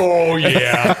junk?" Oh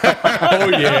yeah. Oh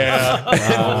yeah.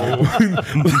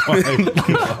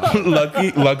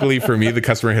 Luckily for me, the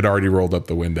customer had already rolled up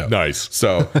the window. Nice.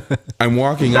 So I'm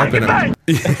walking up, and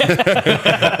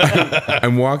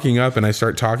I'm walking up, and I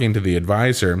start talking to the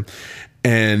advisor,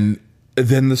 and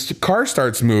then the car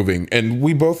starts moving, and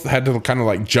we both had to kind of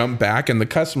like jump back, and the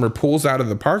customer pulls out of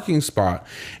the parking spot,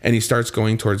 and he starts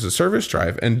going towards the service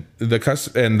drive, and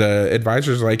the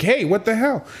advisor's like, "Hey, what the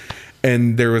hell?"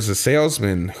 And there was a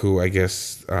salesman who I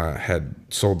guess had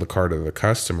sold the car to the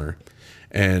customer,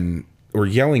 and were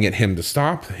yelling at him to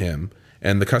stop him.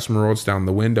 And the customer rolls down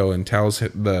the window and tells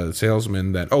the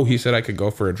salesman that, "Oh, he said I could go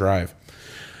for a drive."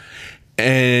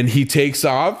 And he takes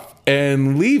off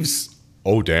and leaves.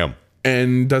 Oh damn.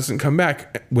 And doesn't come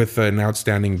back with an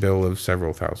outstanding bill of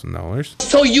several $1,000s.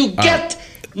 So you get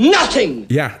nothing.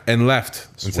 Yeah, and left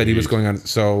and said he was going on.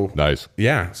 So Nice.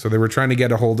 Yeah, so they were trying to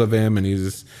get a hold of him, and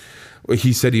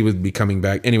he said he would be coming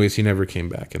back. Anyways, he never came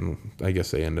back, and I guess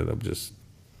they ended up just,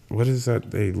 what is that?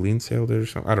 They lien sailed it or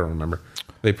something? I don't remember.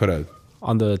 They put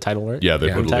On the title, right? Yeah, they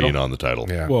put a Title? lien on the title.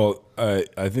 yeah. Well,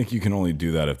 I think you can only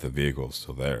do that if the vehicle's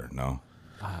still there. No.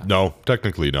 No,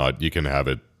 technically not. You can have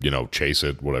it, chase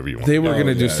it, whatever you want. They were going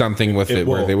to do something with it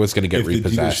where they was going to get if the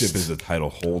repossessed. dealership is the title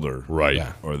holder, Right.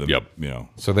 Yeah. Or the Yep.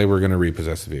 So they were going to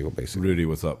repossess the vehicle, basically. Rudy,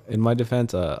 what's up? In my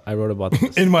defense, I wrote about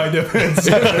this. In my defense,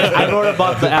 I wrote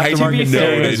about the aftermarket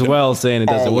stereo as well, saying it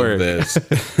doesn't All work. of this.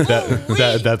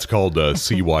 That's called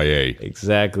CYA.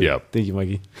 Exactly. Yeah. Thank you,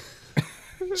 Mikey.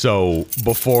 So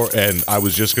before, and I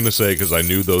was just going to say, because I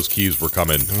knew those keys were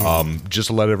coming, just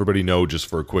to let everybody know, just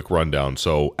for a quick rundown.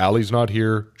 So Allie's not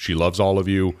here. She loves all of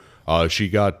you. She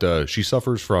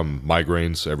suffers from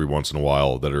migraines every once in a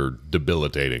while that are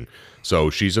debilitating. So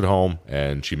she's at home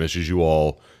and she misses you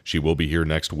all. She will be here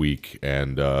next week,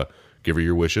 and give her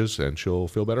your wishes and she'll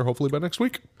feel better hopefully by next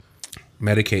week.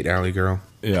 Medicate, Alley girl.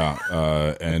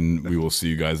 yeah, and we will see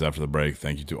you guys after the break.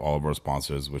 Thank you to all of our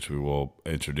sponsors, which we will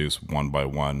introduce one by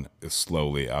one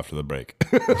slowly after the break.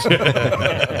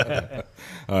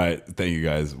 All right, thank you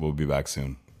guys. We'll be back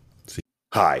soon.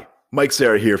 Hi, Mike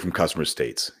Serra here from Customer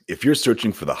States. If you're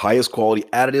searching for the highest quality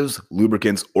additives,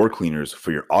 lubricants, or cleaners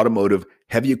for your automotive,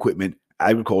 heavy equipment,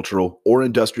 agricultural, or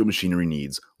industrial machinery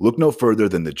needs, look no further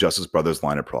than the Justice Brothers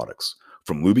line of products.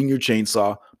 From lubing your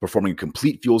chainsaw, performing a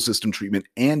complete fuel system treatment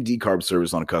and decarb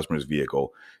service on a customer's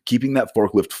vehicle, keeping that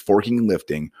forklift forking and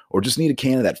lifting, or just need a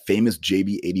can of that famous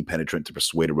JB80 penetrant to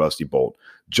persuade a rusty bolt,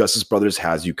 Justice Brothers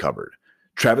has you covered.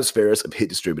 Travis Ferris of Hit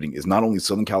Distributing is not only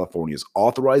Southern California's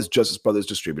authorized Justice Brothers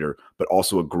distributor, but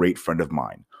also a great friend of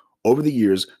mine. Over the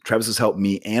years, Travis has helped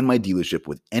me and my dealership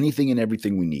with anything and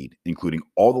everything we need, including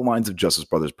all the lines of Justice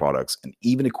Brothers products and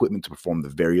even equipment to perform the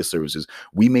various services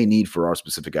we may need for our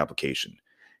specific application.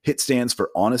 HIT stands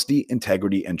for honesty,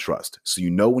 integrity, and trust. So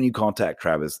you know when you contact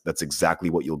Travis, that's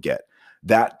exactly what you'll get.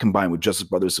 That, combined with Justice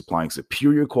Brothers supplying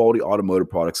superior quality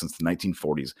automotive products since the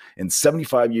 1940s and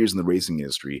 75 years in the racing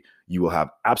industry, you will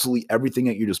have absolutely everything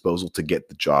at your disposal to get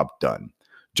the job done.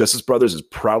 Justice Brothers is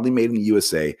proudly made in the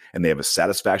USA, and they have a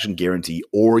satisfaction guarantee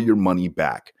or your money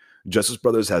back. Justice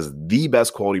Brothers has the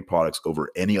best quality products over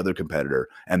any other competitor,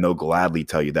 and they'll gladly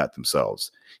tell you that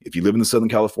themselves. If you live in the Southern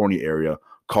California area,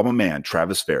 call my man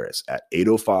Travis Ferris at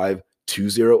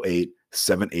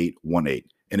 805-208-7818.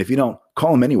 And if you don't,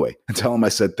 call him anyway and tell him I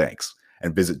said thanks.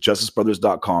 And visit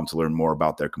justicebrothers.com to learn more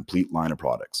about their complete line of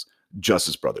products.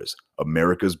 Justice Brothers,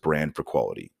 America's brand for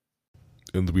quality.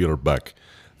 And we are back.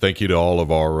 Thank you to all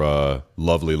of our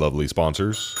lovely, lovely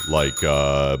sponsors, like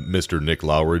Mr. Nick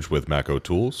Lowridge with Mako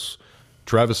Tools,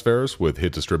 Travis Ferris with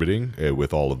Hit Distributing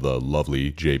with all of the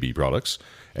lovely JB products,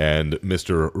 and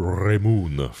Mr.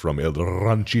 Raymond from El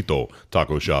Ranchito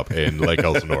Taco Shop in Lake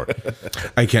Elsinore.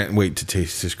 I can't wait to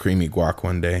taste his creamy guac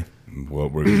one day. Well,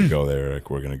 we're going to go there,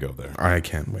 Eric. We're going to go there. I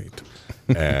can't wait.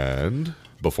 And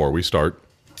before we start,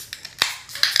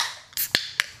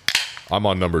 I'm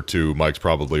on number 2. Mike's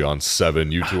probably on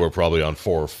 7. You two are probably on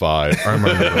 4 or 5. I'm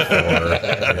on number 4.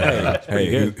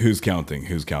 Hey, who's counting?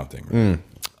 Who's counting?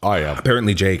 I am.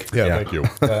 Apparently, Jake. Yeah, thank you.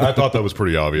 I thought that was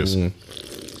pretty obvious.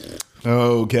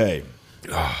 Okay.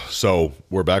 So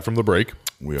we're back from the break,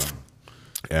 We are.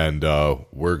 and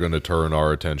we're going to turn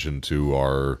our attention to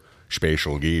our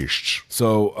special guests.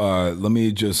 So let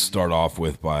me just start off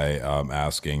with by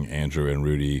asking Andrew and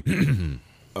Rudy,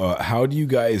 how do you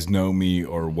guys know me,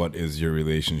 or what is your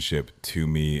relationship to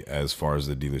me as far as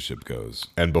the dealership goes?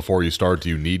 And before you start, do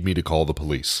you need me to call the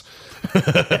police?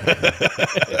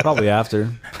 Probably after.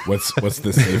 What's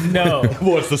the safe? No.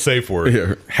 What's the safe word?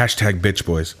 Yeah. Hashtag bitch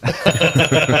boys.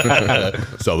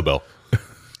 Sell the bell.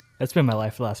 That's been my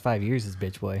life for the last 5 years is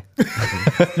bitch boy.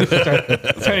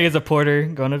 Starting as a porter,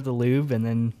 going up to the lube, and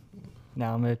then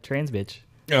now I'm a trans bitch.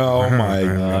 Oh my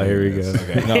God! Here we go.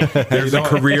 Okay. No, There's a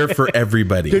career for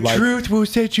everybody. Truth will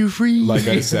set you free. like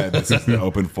I said, this is an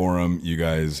open forum. You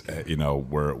guys,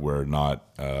 we're not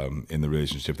in the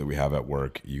relationship that we have at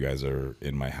work. You guys are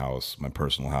in my house, my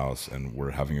personal house, and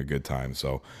we're having a good time.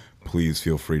 So please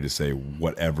feel free to say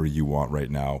whatever you want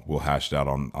right now. We'll hash it out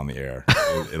on the air.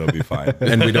 It'll be fine.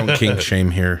 And we don't kink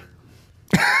shame here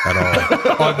at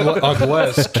all.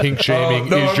 Unless kink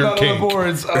shaming is your kink.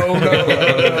 boards. Oh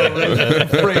no!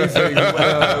 Phrasing.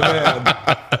 Man.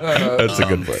 That's a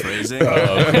good point. Phrasing.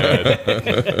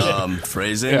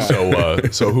 Phrasing.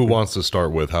 So who wants to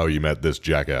start with how you met this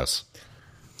jackass?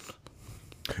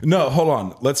 No, hold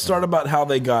on. Let's start about how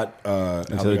they got the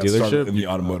started dealership? in the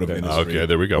automotive industry. Okay,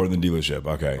 there we go. Or the dealership.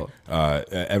 Okay.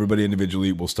 Everybody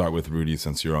individually. We'll start with Rudy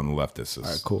since you're on the leftists. All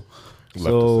right, cool.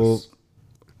 So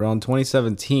around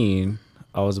 2017,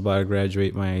 I was about to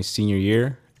graduate my senior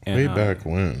year. And, Way back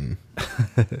when.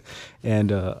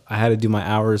 and I had to do my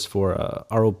hours for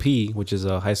ROP, which is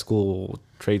a high school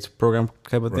trades program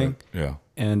type of thing. Yeah.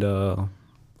 And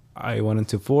I went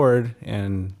into Ford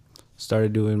and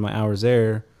started doing my hours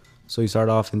there. So you start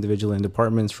off individually in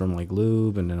departments from like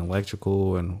lube and then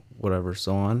electrical and whatever,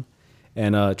 so on.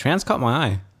 And trans caught my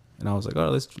eye. And I was like, oh,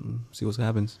 let's see what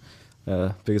happens.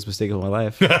 Biggest mistake of my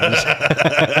life. No,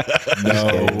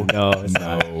 it's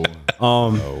not.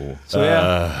 So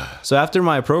yeah. So after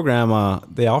my program,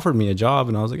 they offered me a job,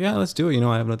 and I was like, yeah, let's do it.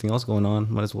 I have nothing else going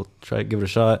on. Might as well try to give it a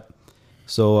shot.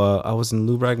 So I was in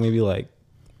Lubrac maybe like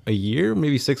a year,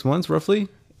 maybe 6 months roughly,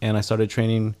 and I started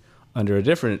training under a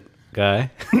different guy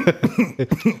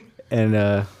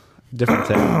and different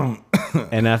tech.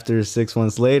 And after 6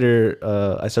 months later,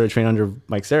 I started training under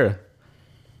Mike Serra.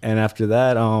 And after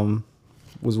that,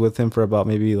 was with him for about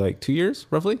maybe like 2 years,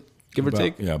 roughly, give or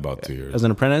take. Yeah, about 2 years. As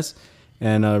an apprentice.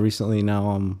 And recently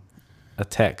now I'm a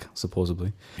tech,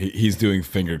 supposedly. He's doing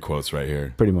finger quotes right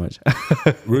here. Pretty much.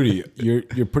 Rudy, you're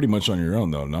pretty much on your own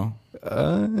though, no?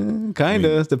 Kind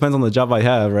of. Depends on the job I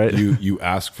have, right? You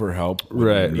ask for help when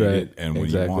Right, you need right. it and when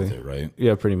Exactly. you want it, right?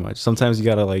 Yeah, pretty much. Sometimes you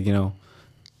gotta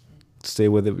stay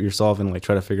with it yourself and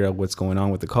try to figure out what's going on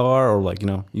with the car, or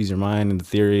use your mind and the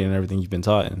theory and everything you've been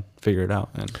taught and figure it out.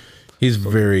 And He's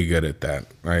very good at that.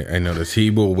 I notice he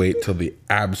will wait till the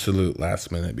absolute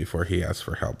last minute before he asks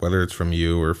for help, whether it's from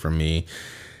you or from me.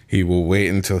 He will wait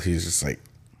until he's just like,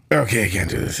 okay, I can't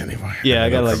do this anymore. Yeah, I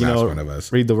And gotta he'll like, you come ask know, one of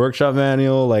us. read the workshop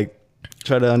manual, like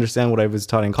try to understand what I was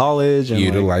taught in college. And He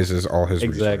like, utilizes all his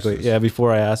exactly. resources. Yeah,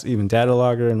 before I ask even data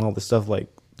logger and all the stuff like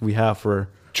we have for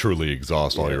Truly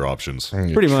exhaust all your options.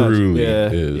 It pretty much. truly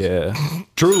Yeah, is. yeah.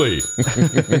 Truly.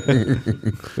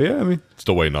 But yeah, I mean,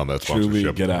 Still waiting on that Truly,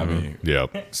 sponsorship. get at me. Yeah.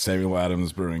 Samuel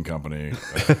Adams Brewing Company.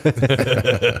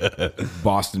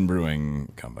 Boston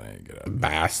Brewing Company. Get at me.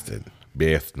 Bastard.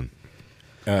 Boston.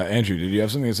 Andrew, did you have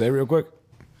something to say real quick?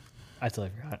 I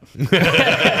totally forgot.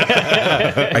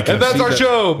 I can That's see our the-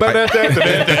 show.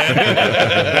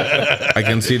 I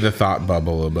can see the thought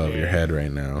bubble above your head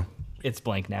right now. It's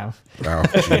blank now. Oh,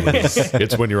 jeez.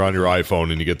 It's when you're on your iPhone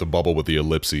and you get the bubble with the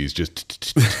ellipses.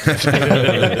 Just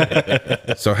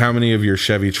So how many of your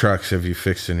Chevy trucks have you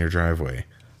fixed in your driveway?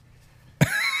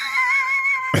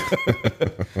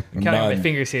 Counting my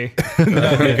fingers here.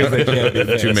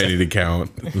 Too many to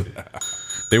count.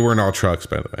 They weren't all trucks,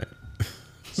 by the way.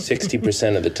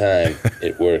 60% of the time,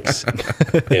 it works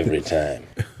every time.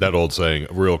 that old saying,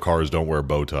 real cars don't wear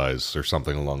bow ties or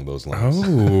something along those lines.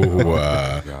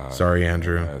 Oh, sorry,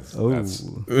 Andrew. That's A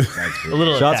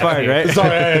little shots attack fired, here. right?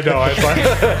 Sorry, I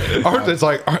know. It's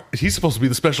like, he's supposed to be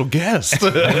the special guest.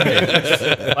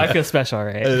 I feel special,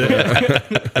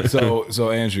 right?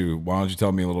 So Andrew, why don't you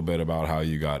tell me a little bit about how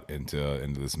you got into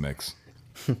this mix?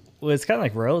 Well, it's kind of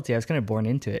like royalty. I was kind of born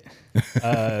into it.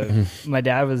 My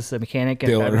dad was a mechanic and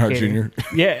Dale Earnhardt fabricator.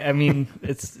 Jr.? Yeah, I mean,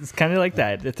 it's kind of like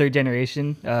that. The third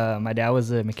generation. My dad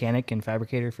was a mechanic and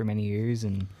fabricator for many years,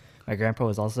 and my grandpa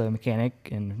was also a mechanic,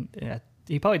 and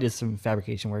he probably did some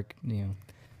fabrication work,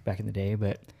 back in the day.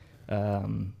 But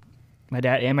my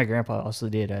dad and my grandpa also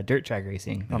did dirt track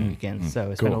racing on the weekends. So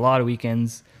I spent a lot of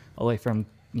weekends all the way from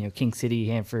King City,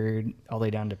 Hanford, all the way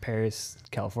down to Paris,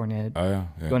 California. Oh,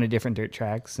 yeah. Going to different dirt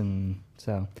tracks, and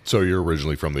so So you're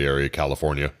originally from the area,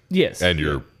 California? yes, And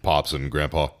your pops and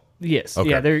grandpa? yes, Okay.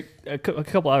 yeah, they're a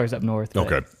couple hours up north. but-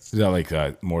 Okay. Is that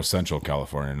like more central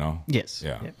California, no? Yes.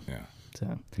 Yeah. Yep. Yeah.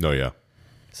 So No, yeah.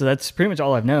 that's pretty much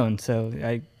all I've known. So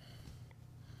I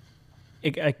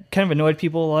kind of annoyed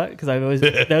people a lot because I always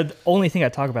the only thing I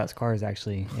talk about is cars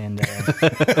actually, and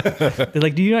they're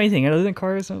like, "Do you know anything other than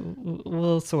cars?"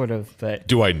 Well, sort of, but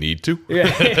Do I need to?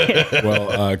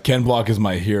 Well, Ken Block is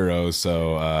my hero,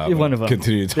 so I'm one of them.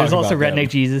 continue to talk There's also about Redneck them.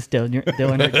 Jesus, Dylan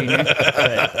Hurt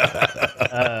Jr.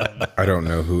 I don't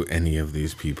know who any of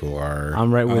these people are.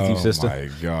 I'm right with you, Oh sister. my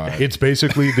god! It's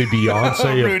basically the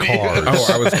Beyonce of cars.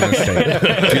 Oh, I was going to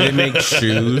say, do they make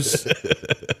shoes?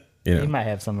 They might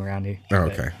have some around here. Oh,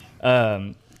 but-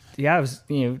 okay. Yeah, I was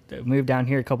moved down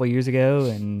here a couple of years ago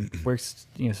and worked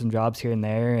some jobs here and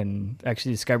there, and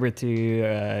actually discovered through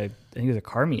I think it was a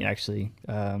car meet actually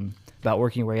about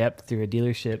working your way up through a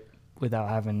dealership without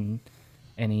having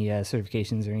any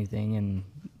certifications or anything, and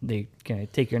they kind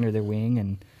of take you under their wing.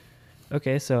 And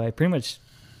okay, so I pretty much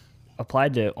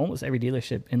applied to almost every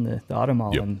dealership in the auto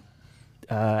mall, Yep. and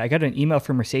I got an email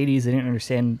from Mercedes. They didn't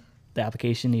understand the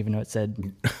application, even though it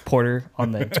said Porter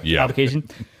on the Yeah. application.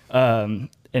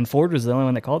 And Ford was the only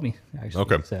one that called me, actually.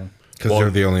 Okay. So Because they're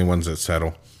the only ones that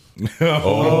settle.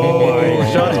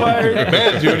 Shots fired.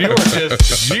 Man, dude, you are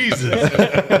just Jesus.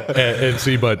 And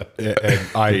see, but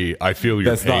I feel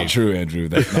your That's pain. not true, Andrew.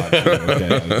 That's not true.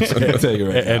 Okay, I'm just gonna tell you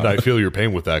right And now. I feel your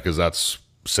pain with that because that's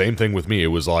same thing with me. It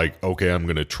was like, okay, I'm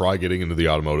going to try getting into the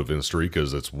automotive industry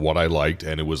because it's what I liked.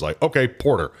 And it was like, okay,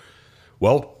 Porter.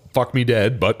 Well, fuck me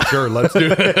dead, but sure, let's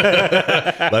do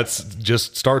it. Let's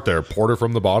just start there. Porter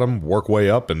from the bottom, work way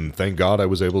up. And thank God I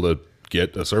was able to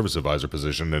get a service advisor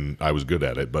position and I was good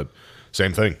at it. But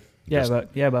same thing. yeah, Just-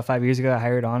 about 5 years ago, I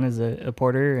hired on as a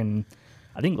porter, and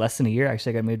I think less than a year,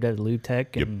 actually, I got moved out to Lube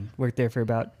Tech and worked there for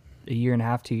about a year and a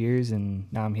half, 2 years, and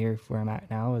now I'm here where I'm at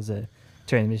now as a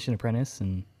transmission apprentice,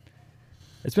 and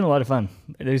it's been a lot of fun.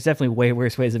 There's definitely way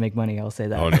worse ways to make money, I'll say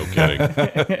that. Oh, no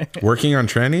kidding. Working on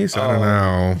trannies? I don't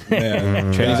know.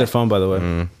 Trannies are fun, by the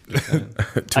way.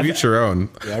 To each your own.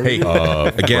 Hey,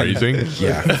 again, Phrasing.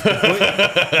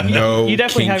 yeah. No You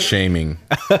definitely kink have- shaming.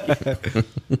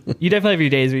 You definitely have your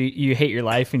days where you hate your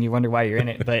life and you wonder why you're in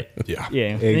it, but Yeah.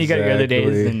 then you got your other days,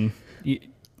 Exactly.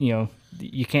 and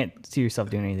you can't see yourself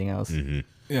doing anything else.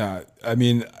 Yeah, I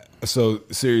mean, so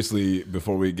seriously,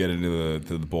 before we get into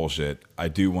the bullshit, I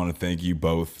do want to thank you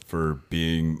both for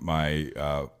being my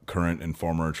current and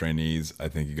former trainees. I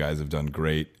think you guys have done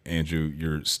great. Andrew,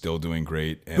 you're still doing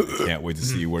great, and I can't wait to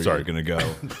see where Sorry. you're gonna go.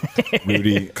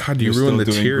 Rudy, God, you you're ruined still the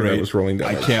doing tear that great. was rolling down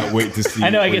I my can't wait to see. I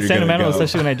know I where get you're gonna sentimental, go.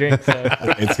 especially when I drink. So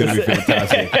It's gonna be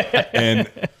fantastic. And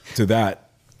to that,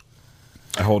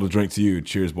 I hold a drink to you.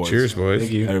 Cheers, boys. Cheers, boys.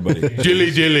 Thank you. Everybody.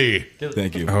 Jilly.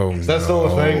 Thank you. Oh, Is that still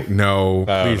a thing? No,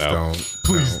 I please know. don't.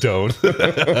 Please don't.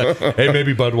 Hey,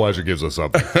 maybe Budweiser gives us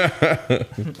something.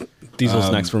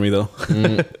 Diesel's next for me though.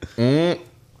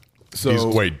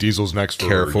 So Wait, Diesel's next for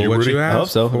Careful you, what Rudy? you ask hope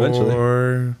so, eventually.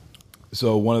 for.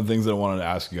 So one of the things that I wanted to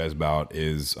ask you guys about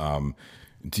is,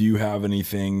 do you have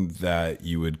anything that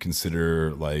you would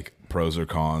consider like pros or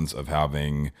cons of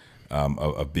having,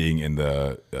 of being in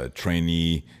the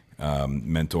trainee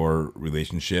mentor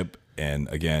relationship? And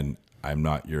again, I'm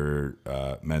not your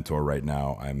mentor right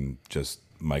now. I'm just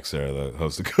Mike Sarah, the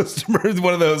host of Customers,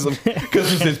 one of those Customer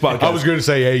States podcast. I was going to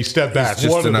say, hey, step back. Just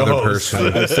One of the another hosts.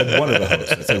 person. I said one of the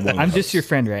hosts. I said one of the I'm hosts. just your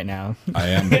friend right now. I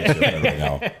am just your friend right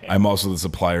now. I'm also the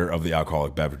supplier of the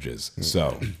alcoholic beverages.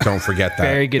 So Don't forget that.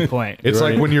 Very good point. It's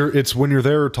like when you're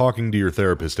there talking to your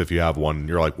therapist, if you have one,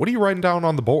 you're like, what are you writing down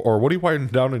on the board, or what are you writing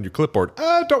down on your clipboard?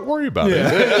 Don't worry about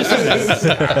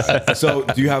it. So,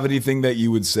 do you have anything that you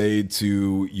would say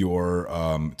to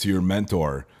your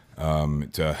mentor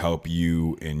to help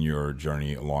you in your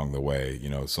journey along the way? You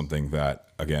know, something that,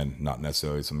 again, not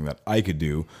necessarily something that I could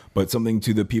do, but something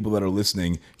to the people that are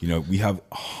listening. You know, we have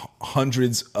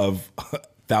hundreds of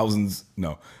thousands.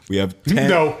 No, we have 10.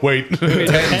 No, wait.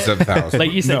 Tens of thousands.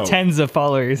 Like you said, No. tens of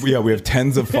followers. Yeah, we have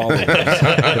tens of followers.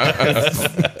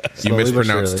 You Slowly but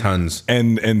mispronounced surely. tons.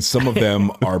 And some of them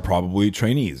are probably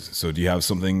trainees. So do you have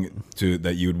something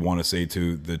that you would want to say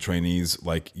to the trainees,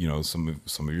 like, you know, some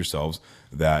of yourselves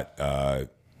that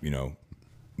you know,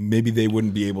 maybe they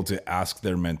wouldn't be able to ask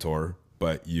their mentor,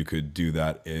 but you could do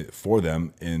that for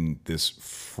them in this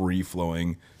free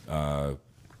flowing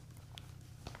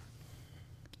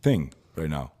thing right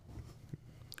now?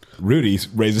 Rudy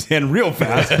raised his hand real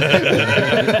fast.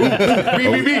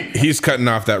 He's cutting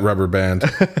off that rubber band.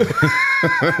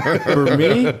 For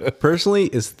me personally,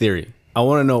 is theory. I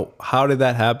want to know, how did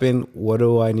that happen? What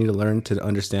do I need to learn to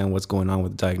understand what's going on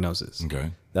with the diagnosis?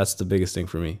 Okay. That's the biggest thing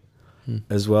for me,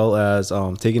 as well as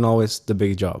taking always the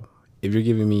big job. If you're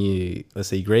giving me, let's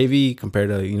say, gravy compared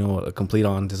to, you know, a complete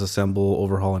on disassemble,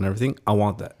 overhaul, and everything, I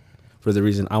want that for the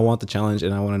reason I want the challenge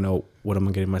and I want to know what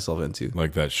I'm getting myself into.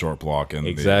 Like that short block and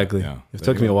Exactly. yeah. It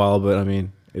took me a while, but I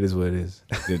mean, it is what it is.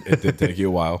 It did take you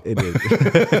a while. It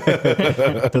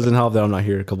did. Doesn't help that I'm not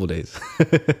here a couple days.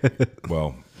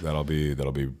 Well, that'll be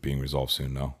being resolved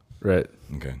soon now. Right.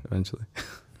 Okay. Eventually.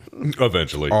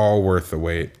 Eventually. All worth the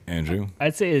wait. Andrew?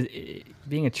 I'd say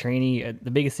being a trainee,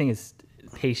 the biggest thing is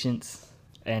patience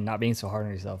and not being so hard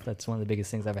on yourself. That's one of the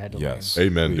biggest things I've had to Yes. learn.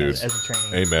 Amen, dude. As a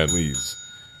trainee. Amen. Please.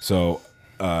 So,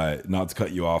 not to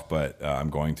cut you off, but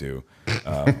I'm going to.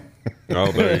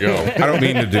 Oh, there you go. I don't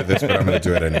mean to do this, but I'm going to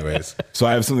do it anyways. So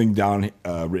I have something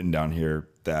written down here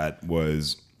that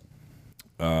was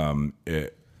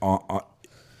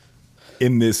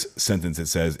in this sentence. It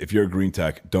says, if you're a green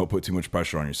tech, don't put too much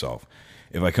pressure on yourself.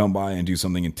 If I come by and do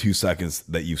something in 2 seconds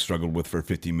that you've struggled with for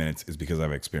 15 minutes, it's because I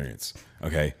have experience.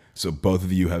 Okay, so both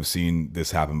of you have seen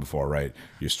this happen before, right?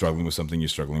 You're struggling with something, you're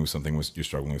struggling with something, you're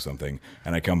struggling with something,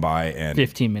 and I come by and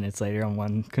 15 minutes later on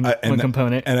one and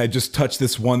component. and I just touch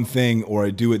this one thing, or I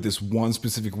do it this one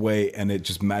specific way, and it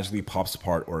just magically pops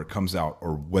apart, or it comes out,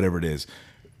 or whatever it is.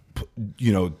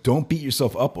 You know, don't beat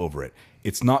yourself up over it.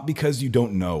 It's not because you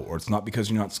don't know, or it's not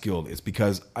because you're not skilled. It's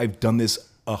because I've done this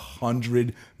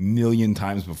 100 million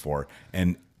times before,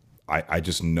 and I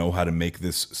just know how to make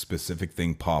this specific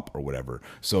thing pop or whatever.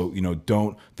 So, you know,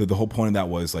 don't, the whole point of that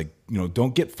was like, you know,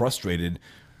 don't get frustrated.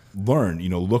 Learn, you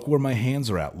know, look where my hands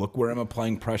are at. Look where I'm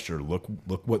applying pressure. Look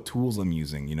what tools I'm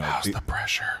using. You know, How's the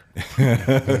pressure?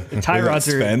 Tie rods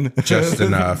are, Sven? Just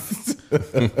enough.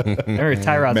 remember,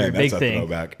 tie rods are a Man, big that's thing.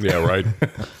 throwback. Yeah, right.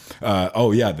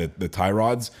 Oh yeah, the tie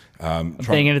rods.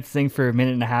 Banging at this thing for a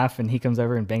minute and a half, and he comes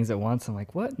over and bangs it once. I'm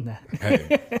like, what? In the-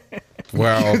 Hey,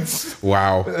 Well,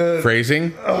 wow.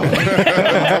 Phrasing? Come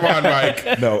on,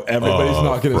 Mike. no, everybody's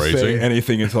not going to say phrasing?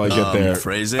 anything until I get there.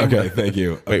 Phrasing? Okay, thank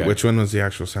you. Wait, Okay. which one was the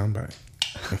actual soundbite?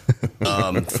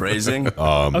 Phrasing.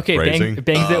 okay, phrasing.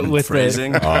 bangs it with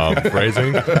Phrasing.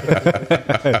 Phrasing.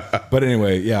 But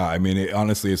anyway, yeah, I mean,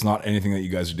 honestly, it's not anything that you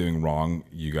guys are doing wrong.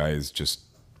 You guys just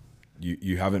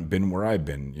you haven't been where I've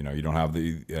been. You know, you don't have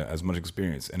the as much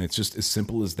experience, and it's just as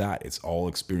simple as that. It's all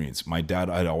experience. My dad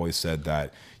had always said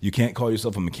that you can't call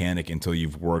yourself a mechanic until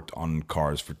you've worked on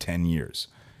cars for 10 years,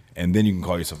 and then you can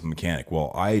call yourself a mechanic.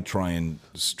 Well, I try and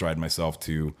stride myself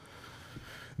to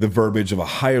the verbiage of a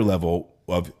higher level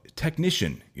of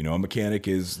technician. You know, a mechanic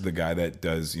is the guy that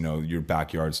does, you know, your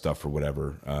backyard stuff or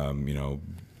whatever. You know,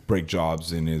 brake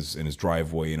jobs in his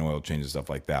driveway and oil change and stuff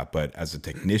like that. But as a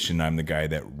technician, I'm the guy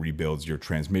that rebuilds your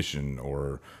transmission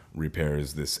or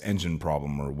repairs this engine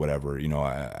problem or whatever. You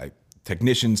know,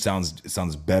 technician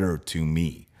sounds better to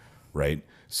me, right?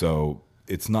 So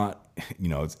it's not, you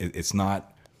know, it's not.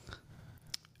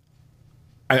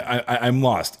 I'm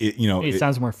lost. It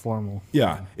sounds more formal.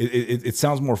 Yeah, it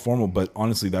sounds more formal, but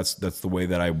honestly, that's the way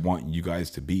that I want you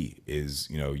guys to be. Is,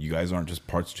 you know, you guys aren't just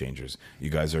parts changers. You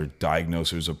guys are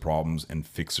diagnosers of problems and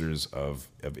fixers of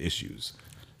issues.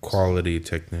 Quality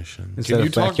technician. Instead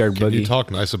of backyard Can buggy. you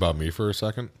talk nice about me for a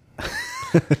second?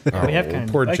 Oh, We have kind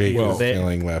of poor like Jake you a is bit.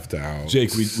 feeling left out.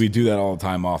 Jake, we do that all the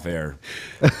time off air.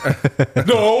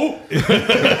 No. It's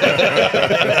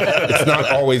not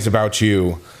always about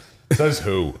you. Says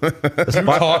who? You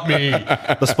taught me.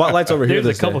 The spotlight's over here. There's a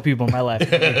this couple day. people in my life.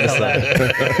 who can tell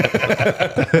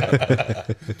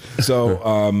that.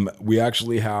 So we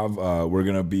actually have we're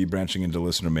gonna be branching into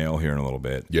listener mail here in a little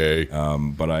bit. Yay.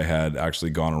 But I had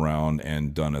actually gone around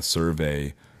and done a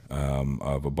survey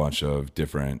of a bunch of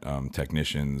different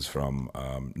technicians from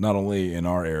not only in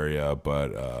our area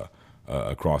but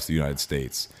across the United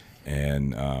States,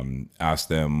 and asked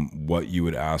them what you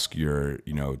would ask your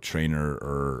trainer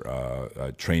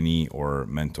or trainee or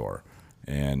mentor.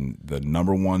 And the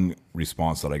number one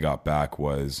response that I got back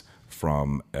was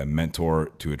from a mentor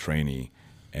to a trainee,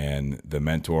 and the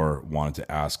mentor wanted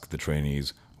to ask the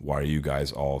trainees, "Why are you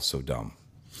guys all so dumb?"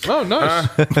 Oh, nice.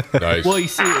 Nice. Well, you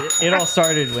see, it all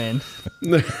started when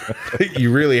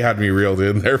You really had me reeled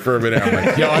in there for a minute. I'm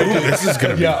like, I did. this is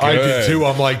gonna be Yeah, I good. did too.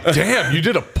 I'm like, damn, you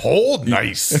did a poll.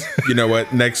 Nice. You know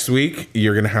what? Next week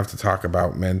you're gonna have to talk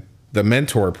about the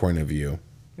mentor point of view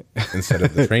instead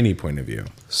of the trainee point of view.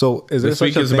 So is there This such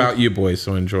week a is thing? about you boys,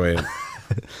 so enjoy it.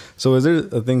 So is there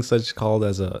a thing such called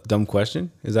as a dumb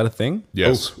question? Is that a thing?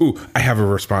 Yes. Ooh, I have a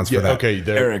response for that. Okay,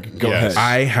 there. Eric, go yes. ahead.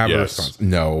 I have a Yes. response.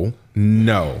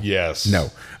 No. Yes. No.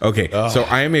 Okay. So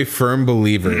I am a firm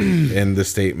believer in the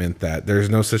statement that there's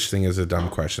no such thing as a dumb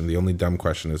question. The only dumb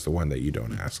question is the one that you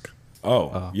don't ask.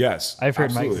 Yes, I've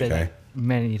heard Mike say Okay. that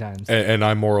many times. And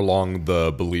I'm more along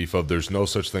the belief of there's no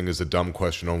such thing as a dumb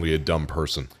question, only a dumb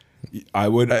person. I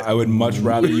would much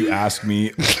rather you ask me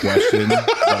a question that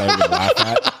I would laugh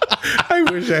at. I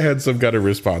wish I had some kind of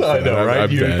response. I know, right?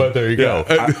 But there you go.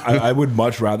 I would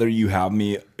much rather you have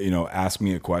me, ask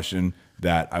me a question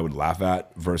that I would laugh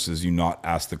at versus you not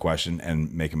ask the question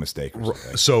and make a mistake or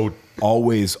something. So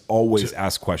Always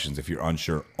ask questions if you're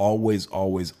unsure. Always.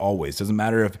 Doesn't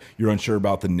matter if you're unsure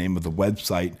about the name of the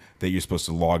website that you're supposed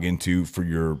to log into for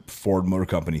your Ford Motor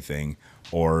Company thing,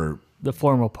 or The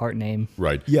formal part name.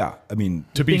 right. yeah, I mean,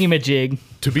 To be Thingamajig.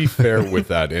 to be fair with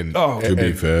that, and To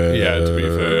be fair. yeah, to be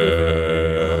fair.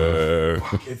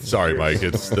 Sorry, Mike.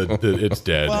 It's it's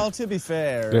dead. to be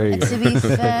fair. There you go. To be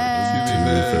fair.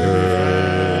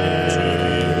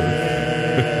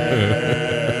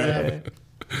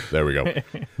 There we go.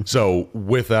 So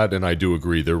with that, and I do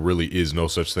agree, there really is no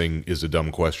such thing as a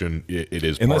dumb question. It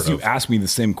is unless part you of. ask me the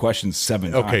same question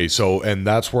 7 times. Okay, so and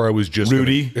that's where I was just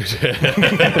Rudy.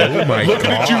 Oh my Looking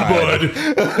god. at you,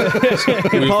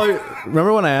 bud. You probably,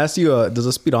 remember when I asked you, does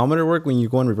a speedometer work when you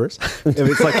go in reverse? If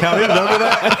it's like counting, remember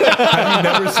that? Have you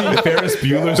never seen Ferris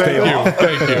Bueller's Day Off?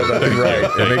 Thank you. Thank you. Right.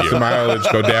 It makes the mileage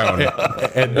go down.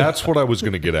 And that's what I was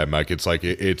going to get at, Mike. It's like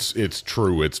it's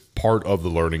true. It's part of the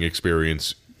learning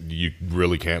experience. You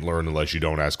really can't learn unless you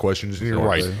don't ask questions. And you're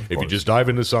right. If you just dive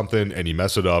into something and you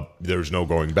mess it up, there's no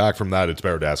going back from that. It's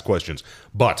better to ask questions.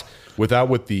 But with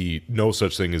the no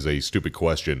such thing as a stupid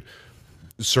question,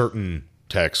 certain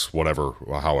texts, whatever,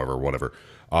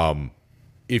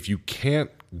 if you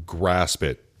can't grasp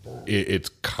it, it's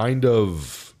kind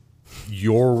of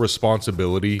your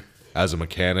responsibility as a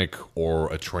mechanic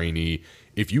or a trainee.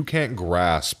 If you can't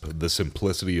grasp the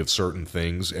simplicity of certain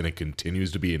things and it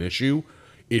continues to be an issue,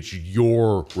 it's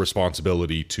your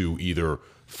responsibility to either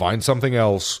find something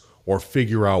else or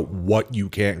figure out what you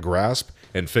can't grasp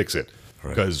and fix it.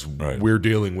 Because we're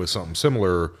dealing with something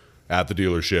similar at the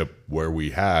dealership where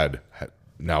we have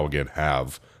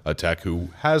a tech who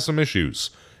has some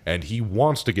issues and he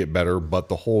wants to get better, but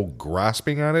the whole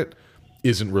grasping at it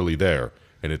isn't really there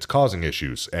and it's causing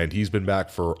issues. And he's been back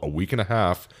for a week and a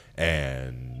half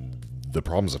and the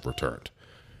problems have returned.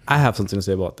 I have something to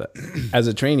say about that. As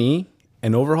a trainee,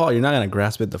 an overhaul, you're not going to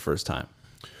grasp it the first time.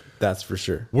 That's for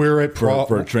sure. We're at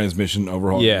For a transmission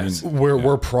overhaul. Yes.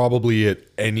 We're probably at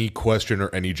any question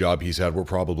or any job he's had, we're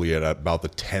probably at about the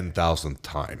 10,000th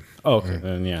time. Okay,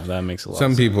 then yeah, that makes a lot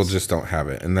Some of people sense. just don't have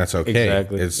it, and that's okay.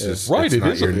 Exactly. It's Yeah. just Right, it's it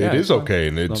not is. your It niche. is okay,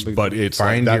 and it's big but deal. it's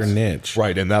Find like, your that's- niche.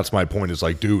 right? And that's my point. Is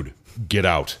like, dude, get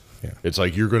out. It's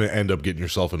like you're going to end up getting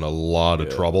yourself in a lot of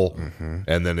trouble.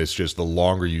 And then it's just the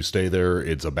longer you stay there,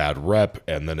 it's a bad rep.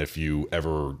 And then if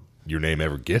your name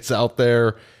ever gets out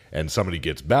there and somebody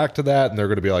gets back to that, and they're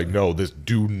going to be like, no, this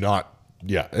do not.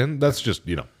 Yeah. And that's just,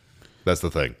 that's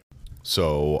the thing.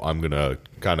 So I'm going to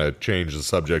kind of change the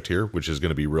subject here, which is going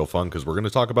to be real fun because we're going to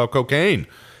talk about cocaine.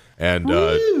 And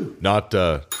not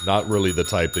really the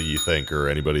type that you think or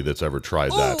anybody that's ever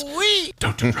tried that.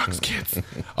 Don't do drugs, kids.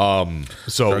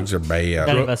 So Drugs are bad.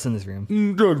 None of us in this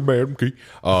room. drugs bad. Okay.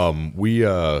 We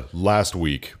last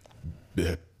week.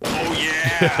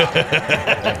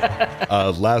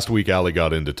 Last week, Allie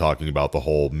got into talking about the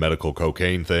whole medical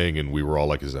cocaine thing, and we were all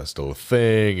like, "Is that still a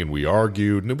thing?" And we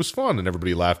argued, and it was fun, and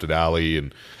everybody laughed at Allie,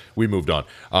 and we moved on.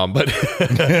 But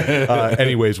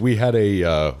anyways, we had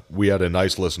a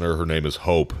nice listener. Her name is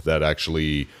Hope, that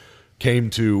actually came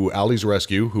to Allie's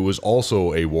rescue, who was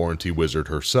also a warranty wizard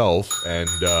herself, and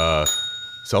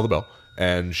sell the bell.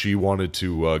 And she wanted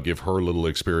to give her little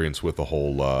experience with the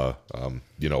whole,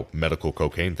 medical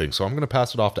cocaine thing. So I'm going to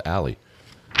pass it off to Allie.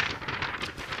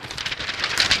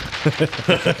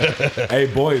 Hey,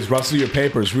 boys, rustle your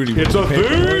papers. Rudy, It's a thing.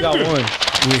 We got one.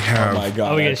 We have Oh, my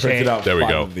God. we I get printed shared. out There we 5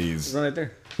 go. of these. Right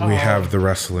there. we have the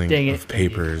rustling Dang it. of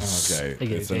papers. Okay. Take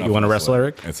it, It's take it. enough You wanna wrestle, rustling.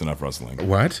 Eric? It's enough rustling.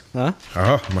 What? Huh?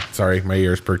 Oh, sorry, my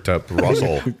ears perked up.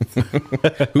 Russell.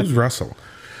 Who's Russell?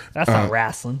 That's not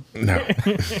wrestling. No.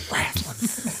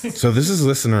 So this is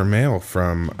listener mail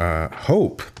from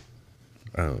Hope.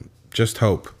 Just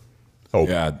Hope. Hope.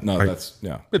 Yeah, no, that's,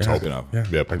 it's Hope. enough. Yeah.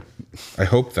 Yep. I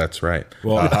hope that's right.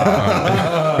 Well,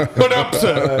 damn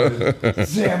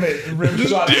it.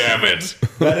 Damn it.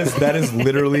 That is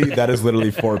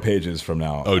literally 4 pages from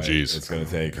now. Oh, geez. It's going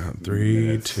to take 3,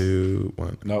 minutes. 2,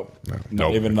 1. Nope.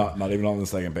 Nope. Not even on the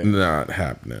second page. Not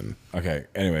happening. Okay.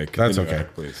 Anyway, That's continue, okay.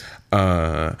 Eric, please.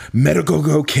 Medical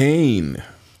cocaine.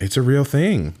 It's a real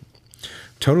thing.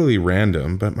 Totally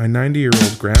random, but my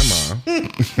 90-year-old grandma.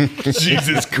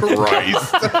 Jesus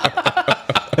Christ.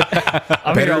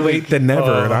 Better late than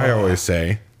never, I always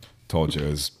say. Told you it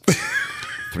was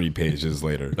 3 pages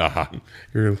later.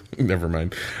 Never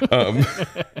mind.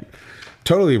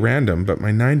 Totally random, but my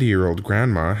 90-year-old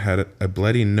grandma had a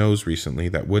bloody nose recently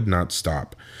that would not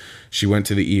stop. She went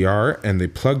to the ER and they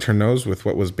plugged her nose with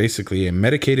what was basically a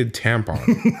medicated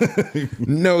tampon.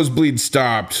 Nosebleed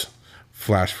stopped.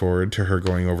 Flash forward to her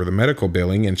going over the medical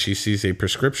billing and she sees a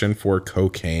prescription for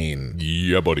cocaine.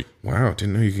 Yeah, buddy. Wow,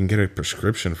 didn't know you can get a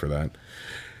prescription for that.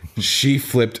 She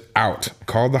flipped out,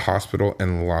 called the hospital,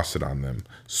 and lost it on them.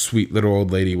 Sweet little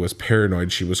old lady was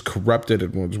paranoid. She was corrupted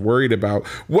and was worried about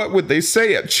what would they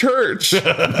say at church.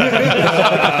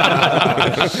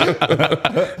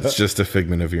 It's just a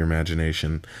figment of your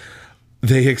imagination.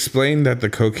 They explained that the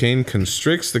cocaine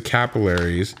constricts the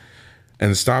capillaries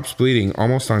and stops bleeding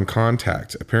almost on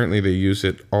contact. Apparently, they use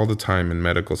it all the time in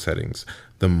medical settings.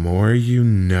 The more you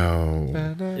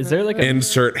know. Is there like a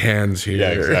Insert hands here.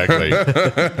 Yeah, exactly.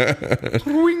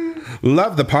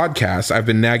 Love the podcast. I've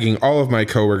been nagging all of my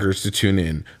coworkers to tune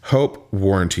in. Hope,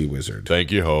 warranty wizard.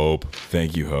 Thank you, Hope.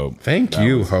 Thank you, Hope. Thank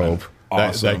you, Hope.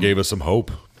 Awesome. That gave us some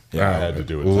hope. Yeah, I had to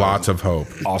do it. Lots of hope.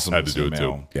 awesome. Had to do it mail.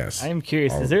 too. Yes. I am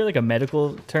curious. Is there like a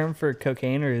medical term for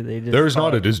cocaine, or they just? There's call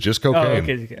not. It is just cocaine.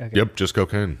 Oh, okay. Yep, just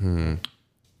cocaine.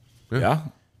 Yeah?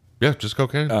 Yeah, just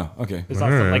cocaine. Oh, okay. It's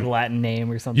not some like Latin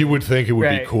name or something. You would think it would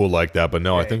be Right. cool like that, but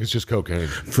no, I Right. think it's just cocaine.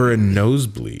 For a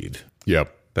nosebleed.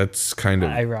 Yep. That's kind of.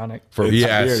 ironic.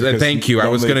 Yes, weird, 'cause thank you. I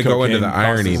was normally going to go into the cocaine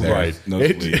irony causes, there. right,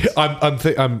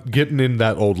 nosebleeds. I'm getting in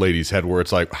that old lady's head where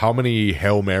it's like, how many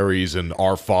Hail Marys and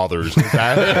Our Fathers does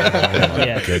that,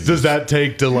 Yeah. does that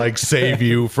take to like save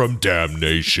you from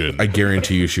damnation? I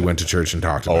guarantee you she went to church and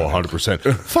talked about 100%.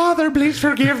 Father, please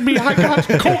forgive me. I got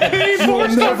cocaine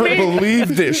forced on Never me.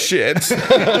 believe this shit.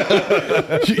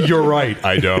 You're right.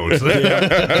 I don't.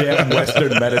 Damn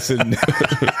Western medicine.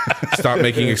 Stop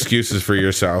making excuses for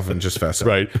yourself and just fess up.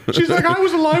 Right. She's like, I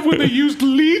was alive when they used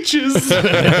leeches.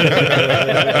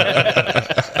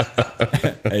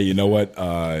 Hey, you know what?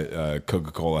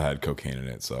 Coca-Cola had cocaine in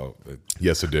it, so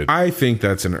Yes, it did. I think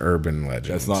that's an urban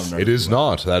legend. that's not an It is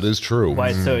not. That is true. Why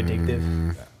it's so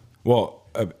addictive? Well,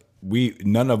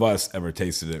 none of us ever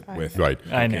tasted it with Right.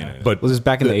 I cocaine know. in it. But Was this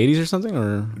back in the 80s or something?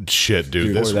 Or shit,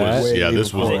 dude, this before was that?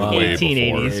 this was Way way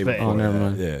 1880s, before. but oh, never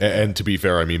mind. Yeah. And to be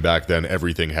fair, I mean back then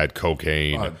everything had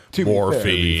cocaine, to be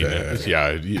morphine. fair. Yeah,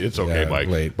 it's okay, Yeah, Mike.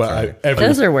 late, But sorry.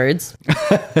 Those are words.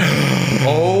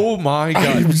 oh my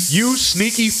god, you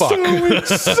sneaky fuck! So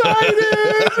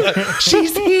excited!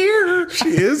 She's here. She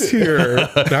is here.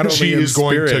 Not only She in is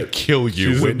going to spirit. kill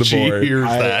you She's when at the she board. hears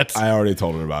that. I already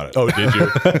told her about it. Oh, did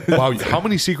you? Wow. How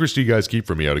many secrets do you guys keep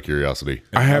from me out of curiosity?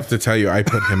 I have to tell you, I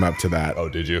put him up to that. Oh,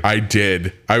 did you? I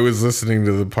did. I was listening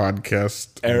to the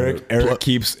podcast. Eric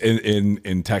keeps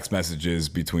in text messages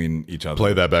between each other.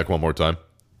 Play that back one more time.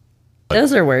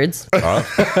 Those are words.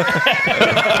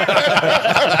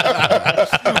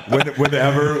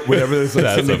 Whenever there's like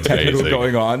That's something technical amazing.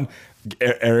 going on,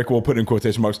 Eric will put in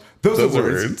quotation marks. Those are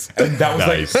words. And that was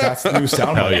Nice. like that's the new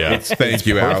sound. Hell bite. yeah. Thank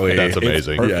you, Ali. That's It's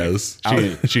amazing. perfect. Yes.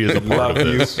 Ali, She is a we part love of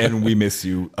you this. and we miss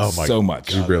you so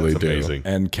much. You really That's do. amazing.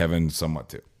 And Kevin somewhat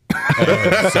too.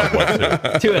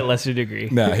 Somewhat too. To a lesser degree.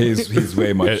 Nah, he's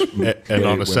way much. And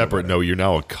on way a separate better. note, you're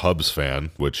now a Cubs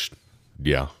fan, which,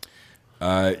 yeah,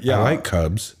 Yeah, I like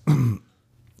Cubs.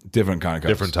 different kind of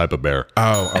Cubs. different type of bear.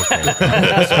 Oh, okay.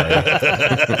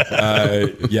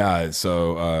 Yeah,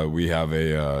 so we have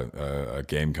a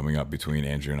game coming up between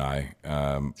Andrew and I. It's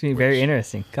going to be very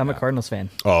interesting. I'm a Cardinals fan.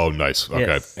 Oh, nice. Okay.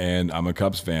 Yes. And I'm a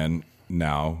Cubs fan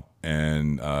now,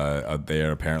 and they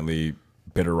are apparently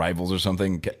bitter rivals or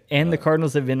something. And the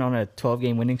Cardinals have been on a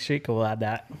 12-game winning streak. We'll add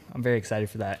that. I'm very excited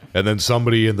for that. And then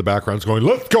somebody in the background's going,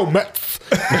 "Let's go Mets!"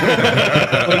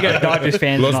 Well, you got Dodgers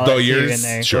fans Los and all that too Dodgers. in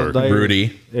there. Sure.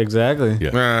 Rudy. Exactly.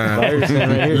 Yeah. Ah,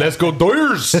 Let's go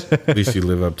Doyers! at least you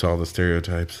live up to all the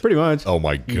stereotypes. Pretty much. Oh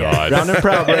my God. Round and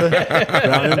proud, brother.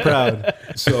 Round and proud.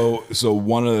 So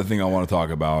one other thing I want to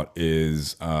talk about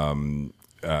is,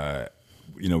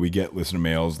 we get listener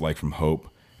mails like from Hope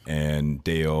and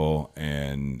Dale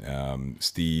and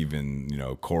Steve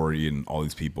and Corey and all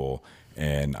these people,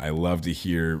 and I love to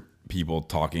hear people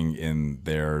talking in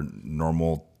their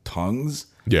normal tongues.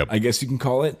 Yep. I guess you can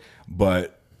call it,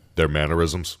 but Their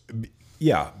mannerisms.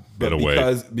 yeah, but In a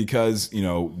way. because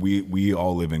we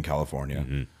all live in California,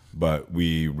 Mm-hmm. but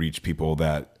we reach people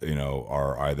that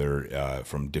are either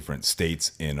from different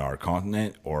states in our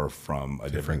continent or from a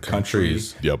different country,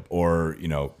 countries. Yep. or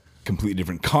completely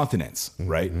different continents,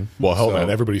 right? Well, hell, So- man,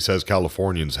 everybody says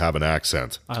Californians have an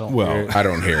accent. I don't Well, hear it. I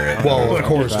don't hear it. Well, of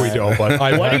course we don't, but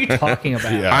What are you talking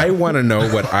about? Yeah. I want to know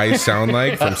what I sound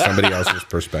like from somebody else's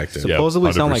perspective. Yeah.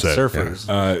 Supposedly sound like 100%.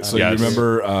 surfers. So Yes. you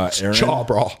remember Aaron? Cha,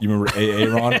 bro. You remember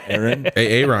Aaron? Aaron?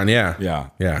 Hey, Aaron, yeah. Yeah.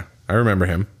 Yeah. I remember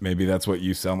him. Maybe that's what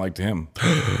you sound like to him.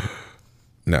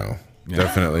 No,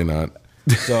 definitely not.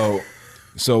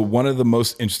 So one of the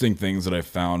most interesting things that I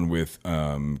found with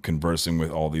conversing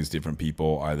with all these different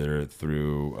people, either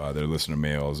through their listener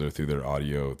mails or through their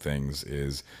audio things,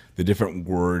 is the different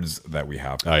words that we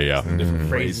have, Oh, yeah. the different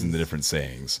phrases and the different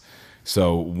sayings.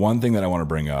 So one thing that I want to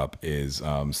bring up is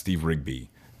Steve Rigby,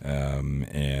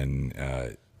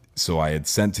 so I had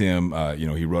sent him,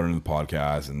 he wrote into the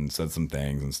podcast and said some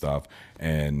things and stuff,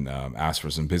 and asked for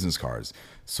some business cards.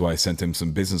 So I sent him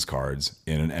some business cards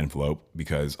in an envelope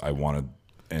because I wanted,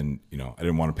 and I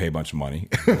didn't want to pay a bunch of money,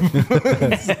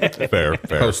 fair.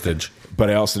 Postage. but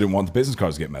I also didn't want the business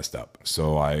cards to get messed up.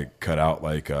 So I cut out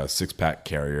like a 6-pack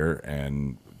carrier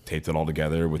and taped it all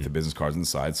together with the business cards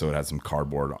inside, so it had some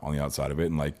cardboard on the outside of it,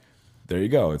 and like, there you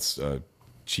go. It's a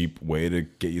cheap way to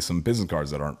get you some business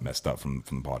cards that aren't messed up from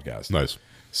the podcast. Nice.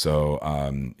 So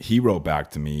he wrote back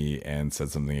to me and said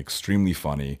something extremely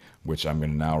funny, which I'm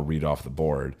going to now read off the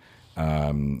board.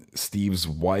 Steve's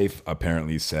wife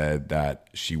apparently said that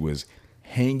she was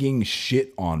hanging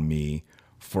shit on me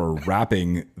for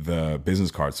wrapping the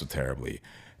business cards so terribly.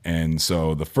 And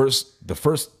so the first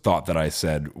thought that I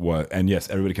said was, and yes,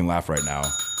 everybody can laugh right now.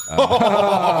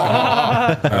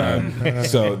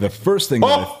 So the first thing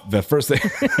the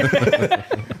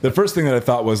first thing that I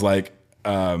thought was like,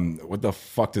 what the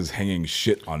fuck does hanging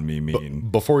shit on me mean?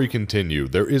 Before you continue,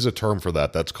 there is a term for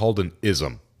that. That's called an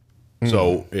ism.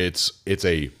 So it's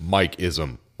a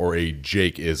Mike-ism or a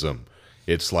Jake-ism.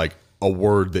 It's like a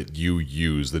word that you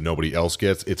use that nobody else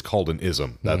gets. It's called an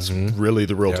ism. That's really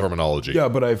the real terminology. Yeah,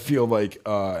 but I feel like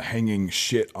hanging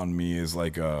shit on me is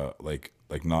like a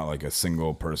not like a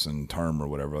single person term or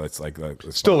whatever. It's like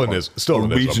Still an ism. Still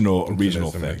an ism. regional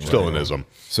thing. Still right? an ism.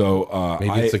 So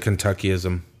Maybe it's a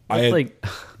Kentuckyism. It's like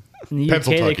in the UK they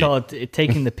Pennsylvania. call it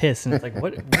taking the piss, and it's like,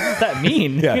 what does that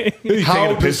mean?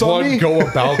 How does one go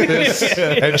about this?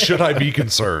 And should I be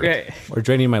concerned? Right. Or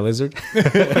draining my lizard.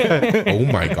 Oh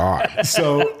my God.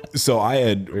 So I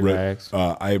had Relax.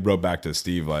 I wrote back to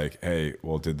Steve like, hey,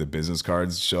 well, did the business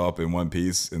cards show up in one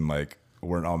piece and like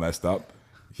weren't all messed up?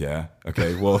 Yeah.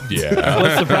 Okay. Well, Yeah.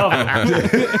 What's the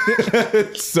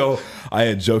problem? So I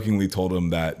had jokingly told him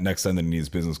that next time that he needs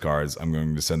business cards, I'm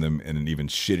going to send them in an even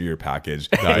shittier package.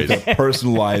 Nice. With a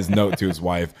personalized note to his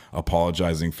wife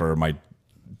apologizing for my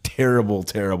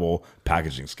terrible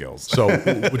packaging skills. So,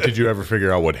 did you ever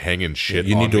figure out what hanging shit?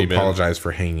 You on need to me meant? apologize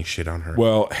for hanging shit on her.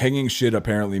 Well, hanging shit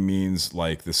apparently means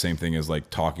like the same thing as like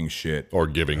talking shit or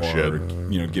giving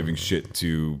shit. Giving shit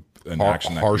to an Har-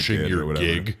 action that you harshing did your or whatever.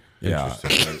 gig. Yeah.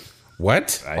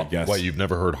 What? I guess. What, you've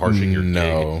never heard harshing your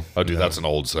No. gig? Oh, dude, that's an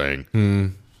old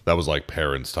saying. That was like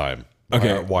parents' time.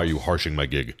 Okay. Why are you harshing my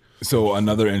gig? So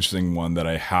another interesting one that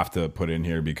I have to put in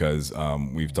here because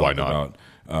we've talked not?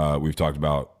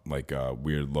 about like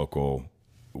weird local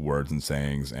words and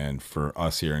sayings, and for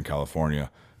us here in California,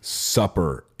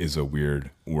 supper is a weird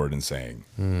word and saying.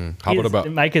 How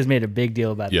about Mike has made a big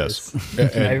deal about yes?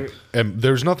 this. And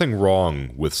there's nothing wrong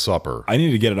with supper. I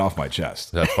need to get it off my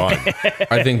chest. That's fine.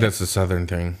 I think that's a Southern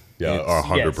thing. Yeah,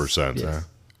 100%. Yes.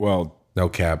 Well, No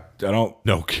cap. I don't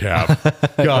No cap.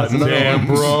 God damn,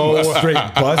 bro. straight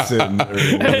bussin'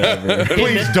 or whatever.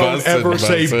 Please don't ever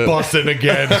say bussin'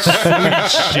 again.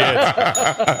 Sweet shit.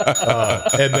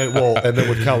 And then with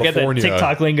Got the California,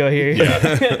 TikTok lingo here.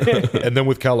 and then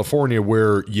with California,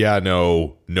 where yeah,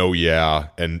 no, yeah,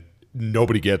 and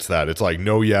nobody gets that. It's like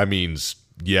no, yeah means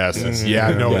yes. It's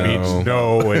yeah, no, means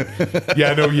no, and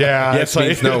yeah, no, yeah. Yes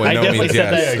means no, I and no definitely means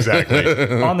said yes. Yeah,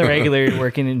 exactly. On the regular,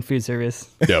 working in food service.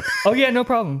 Yep. Oh yeah, no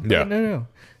problem. Yeah. No.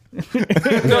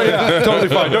 No, yeah, totally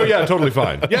fine. No, yeah, totally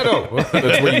fine. Yeah, no.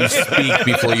 That's when you speak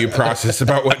before you process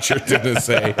about what you're going to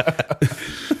say.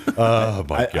 Oh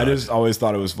my I just always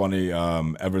thought it was funny.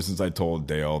 Ever since I told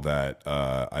Dale that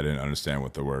I didn't understand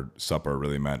what the word supper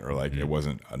really meant, or like it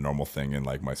wasn't a normal thing in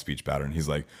like my speech pattern. He's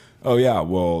like, "Oh yeah,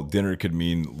 well, dinner could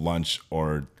mean lunch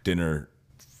or dinner."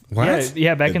 What?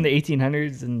 Yeah, back in the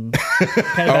 1800s and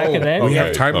kind of back in then. We have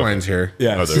Okay, timelines here.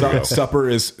 Yeah, Oh, there we go. supper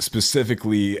is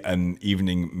specifically an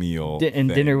evening meal, And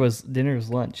thing. dinner was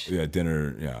lunch. Yeah,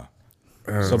 dinner. Yeah,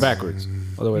 So backwards.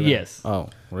 All the way down. Yes. Oh,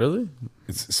 really?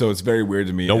 it's very weird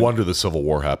to me. No And- wonder the Civil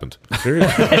War happened. It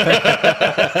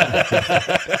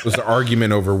was an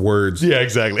argument over words. Yeah,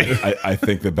 exactly. I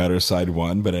think the better side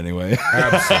won, but anyway.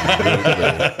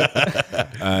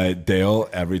 Dale,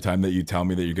 every time that you tell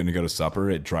me that you're going to go to supper,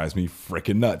 it drives me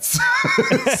freaking nuts.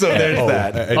 So there's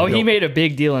that. Oh, he made a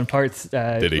big deal in parts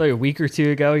Did he? like a week or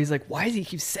two ago. He's like, "Why does he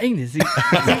keep saying this? It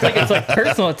seems like it's like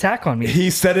personal attack on me." He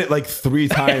said it like 3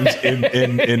 times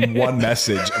in one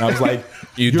message, and I was like,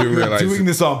 You do "You're realize doing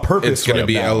this on purpose." It's going to right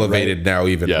be now, elevated now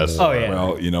even Yes. more. Oh yeah.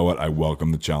 Well, you know what? I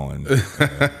welcome the challenge.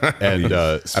 And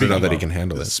I don't know that he can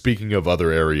handle it. Speaking of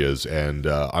other areas, and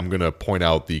I'm going to point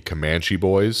out the Comanche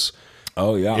boys.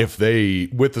 Oh yeah. If they,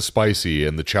 with the spicy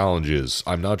and the challenges,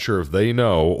 I'm not sure if they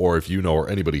know or if you know or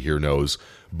anybody here knows,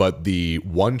 but the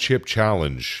one chip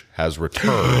challenge has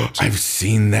returned. I've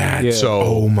seen that. Yeah. So,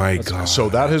 Oh my God. So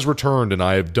that has returned, and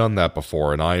I have done that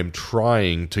before, and I am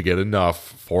trying to get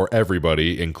enough for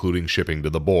everybody, including shipping to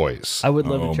the boys. I would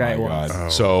love Oh to try my it once.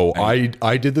 God. So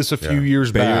I did this a few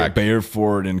years back. Bayer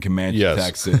Ford in Comanche, Yes.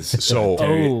 Texas.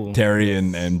 So- Terry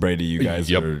and Brady, you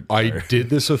guys Yep, are. I did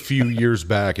this a few years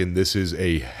back, and this is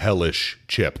a hellish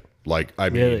chip. Like, I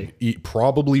mean, Really?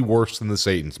 probably worse than the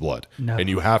Satan's blood. No. And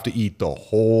you have to eat the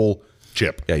whole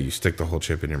chip. Yeah, you stick the whole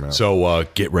chip in your mouth. So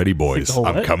get ready, boys. whole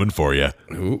I'm what? coming for you.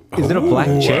 Is it a black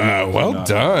chip? Well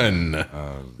done.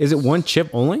 Is it one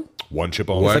chip only? One chip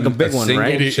only. One- like a big one, single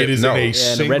right? It chip. is No. in a Yeah, in a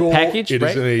single red package, It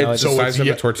is right? in a, It's the so size of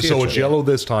a tortilla So chip. it's yellow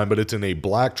this time, but it's in a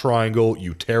black triangle.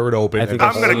 You tear it open, I and think the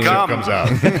I've whole seen chip it. comes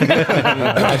out.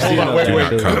 I've seen on, wait,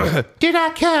 it. wait. Do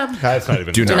not come. That's not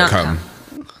even. Do Do not not come.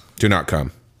 Do not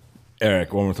come.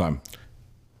 Eric, one more time.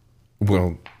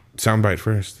 Well, soundbite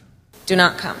first. Do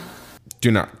not come. Do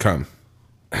not come.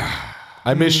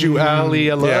 I miss you,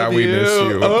 Allie. I love Yeah, you. we miss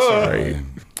you. I'm sorry.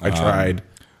 I tried.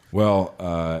 Well,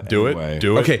 Do anyway. it.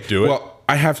 Do it. Okay, Do it. well,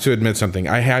 I have to admit something.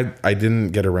 I didn't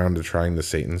get around to trying the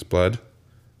Satan's blood.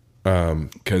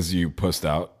 Because you pussed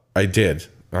out. I did.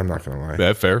 I'm not gonna lie.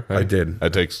 That fair. I did.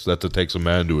 That takes a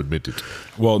man to admit it.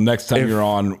 Well, next time you're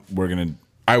on, we're gonna.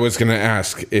 I was gonna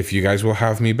ask if you guys will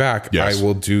have me back. Yes. I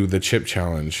will do the chip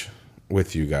challenge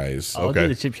with you guys. I'll Okay. do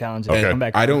the chip challenge. And Okay. come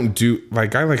back. I don't do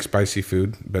like I like spicy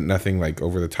food, but nothing like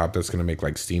over the top that's gonna make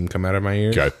like steam come out of my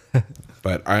ears. Okay.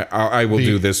 But I will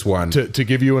do this one. To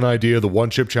give you an idea, the one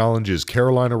chip challenge is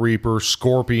Carolina Reaper,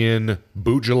 Scorpion,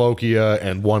 Boot Jalokia,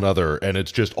 and one other, and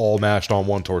it's just all mashed on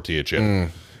one tortilla chip.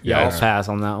 Yeah, I'll pass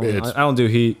on that one. it's- I don't do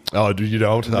heat. Oh, you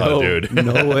don't? Oh, dude.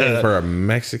 No way. For a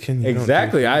Mexican, you don't do-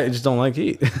 Exactly. I just don't like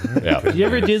heat. Yeah. Did you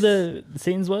ever do the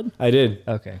Satan's blood? I did.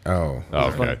 Okay. Oh,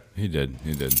 Okay. He did.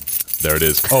 There it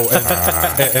is. Oh,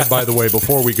 and by the way,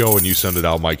 before we go and you send it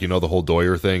out, Mike, you know the whole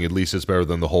Doyer thing? At least it's better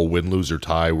than the whole win, lose, or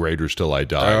tie, Raiders till I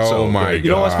die. Oh, my God.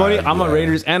 You know what's funny? I'm a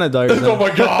Raiders and a Dodgers. Oh,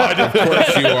 my God. Of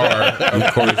course you are.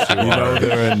 Of course you You know are.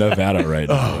 they're in Nevada right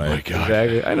now, Oh, right? my God.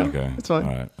 Exactly. I know. Okay. It's fine.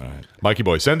 All right. Mikey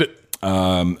boy, send it.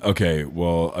 Okay.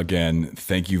 Well, again,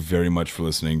 thank you very much for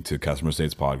listening to Customer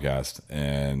States Podcast.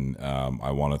 And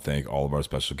I want to thank all of our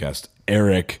special guests,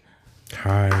 Eric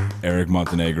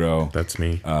Montenegro. That's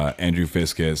me. Andrew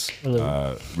Fiskus,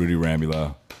 Rudy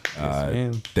Rambula.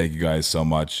 man. Thank you guys so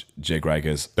much. Jake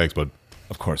Rikus. Thanks, bud.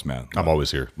 Of course, man. I'm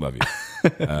always here. Love you.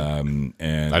 And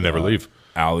I never leave.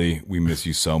 Ali, we miss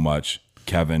you so much.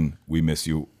 Kevin, we miss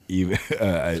you even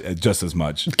just as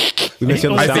much. We miss you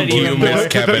on the I think soundboard. you miss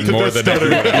Kevin more than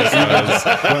everyone else does.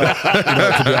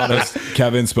 To be honest,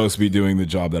 Kevin's supposed to be doing the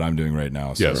job that I'm doing right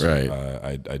now. So, Yes. Right.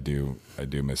 I do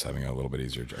miss having a little bit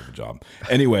easier of a job.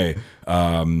 Anyway,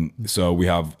 so we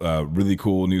have really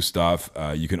cool new stuff.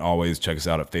 You can always check us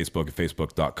out at Facebook at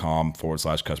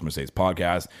facebook.com/Customer States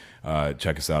Podcast.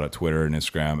 Check us out at Twitter and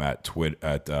Instagram at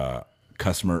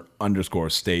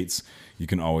customer_states. You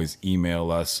can always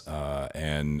email us,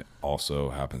 and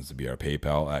also happens to be our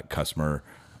PayPal at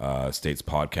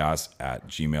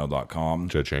customerstatespodcast@gmail.com.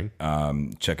 Cha-ching.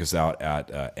 Check us out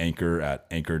at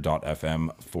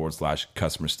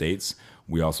anchor.fm/customer states.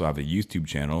 We also have a YouTube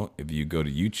channel. If you go to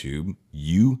YouTube,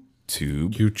 if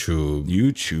you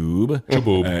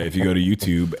go to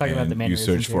YouTube Talking about the and you search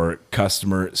mannerisms here. for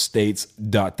Customer States ...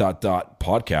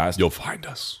 podcast, You'll find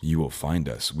us. you will find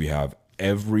us. We have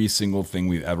every single thing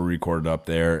we've ever recorded up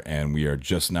there, and we are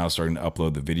just now starting to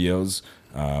upload the videos.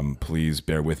 Please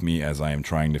bear with me as I am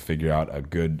trying to figure out a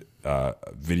good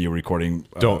video recording.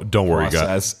 Don't worry, guys.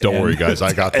 process Don't and worry, guys.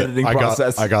 I got editing I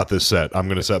process. got this set. I'm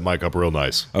gonna set Mike up real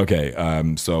nice. Okay,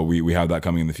 so we have that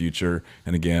coming in the future.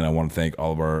 And again, I want to thank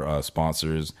all of our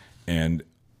sponsors, and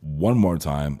one more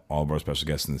time, all of our special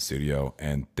guests in the studio.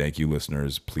 And thank you,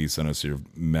 listeners. Please send us your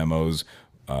memos,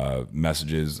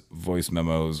 messages, voice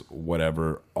memos,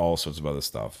 whatever, all sorts of other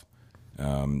stuff.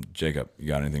 Jacob, you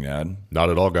got anything to add? Not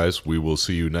at all, guys. We will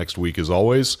see you next week as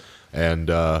always. And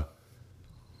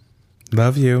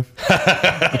Love you.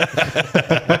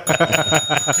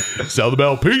 sell the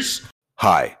bell. Peace.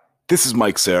 Hi, this is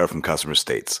Mike Serra from Customer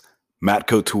States.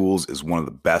 Matco Tools is one of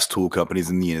the best tool companies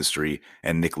in the industry,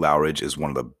 and Nick Lowridge is one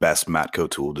of the best Matco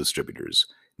tool distributors.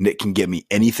 Nick can get me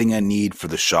anything I need for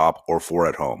the shop or for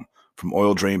at home. From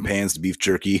oil drain pans to beef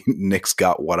jerky, Nick's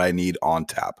got what I need on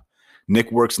tap.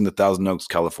 Nick works in the Thousand Oaks,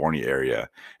 California area,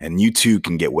 and you too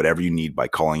can get whatever you need by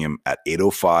calling him at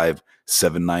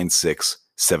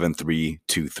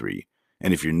 805-796-7323.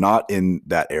 And if you're not in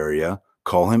that area,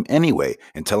 call him anyway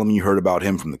and tell him you heard about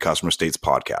him from the Customer States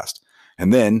Podcast.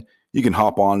 And then you can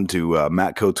hop on to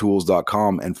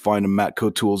matcotools.com and find a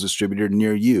Matco Tools distributor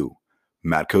near you.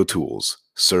 Matco Tools.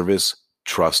 Service,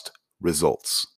 trust, results.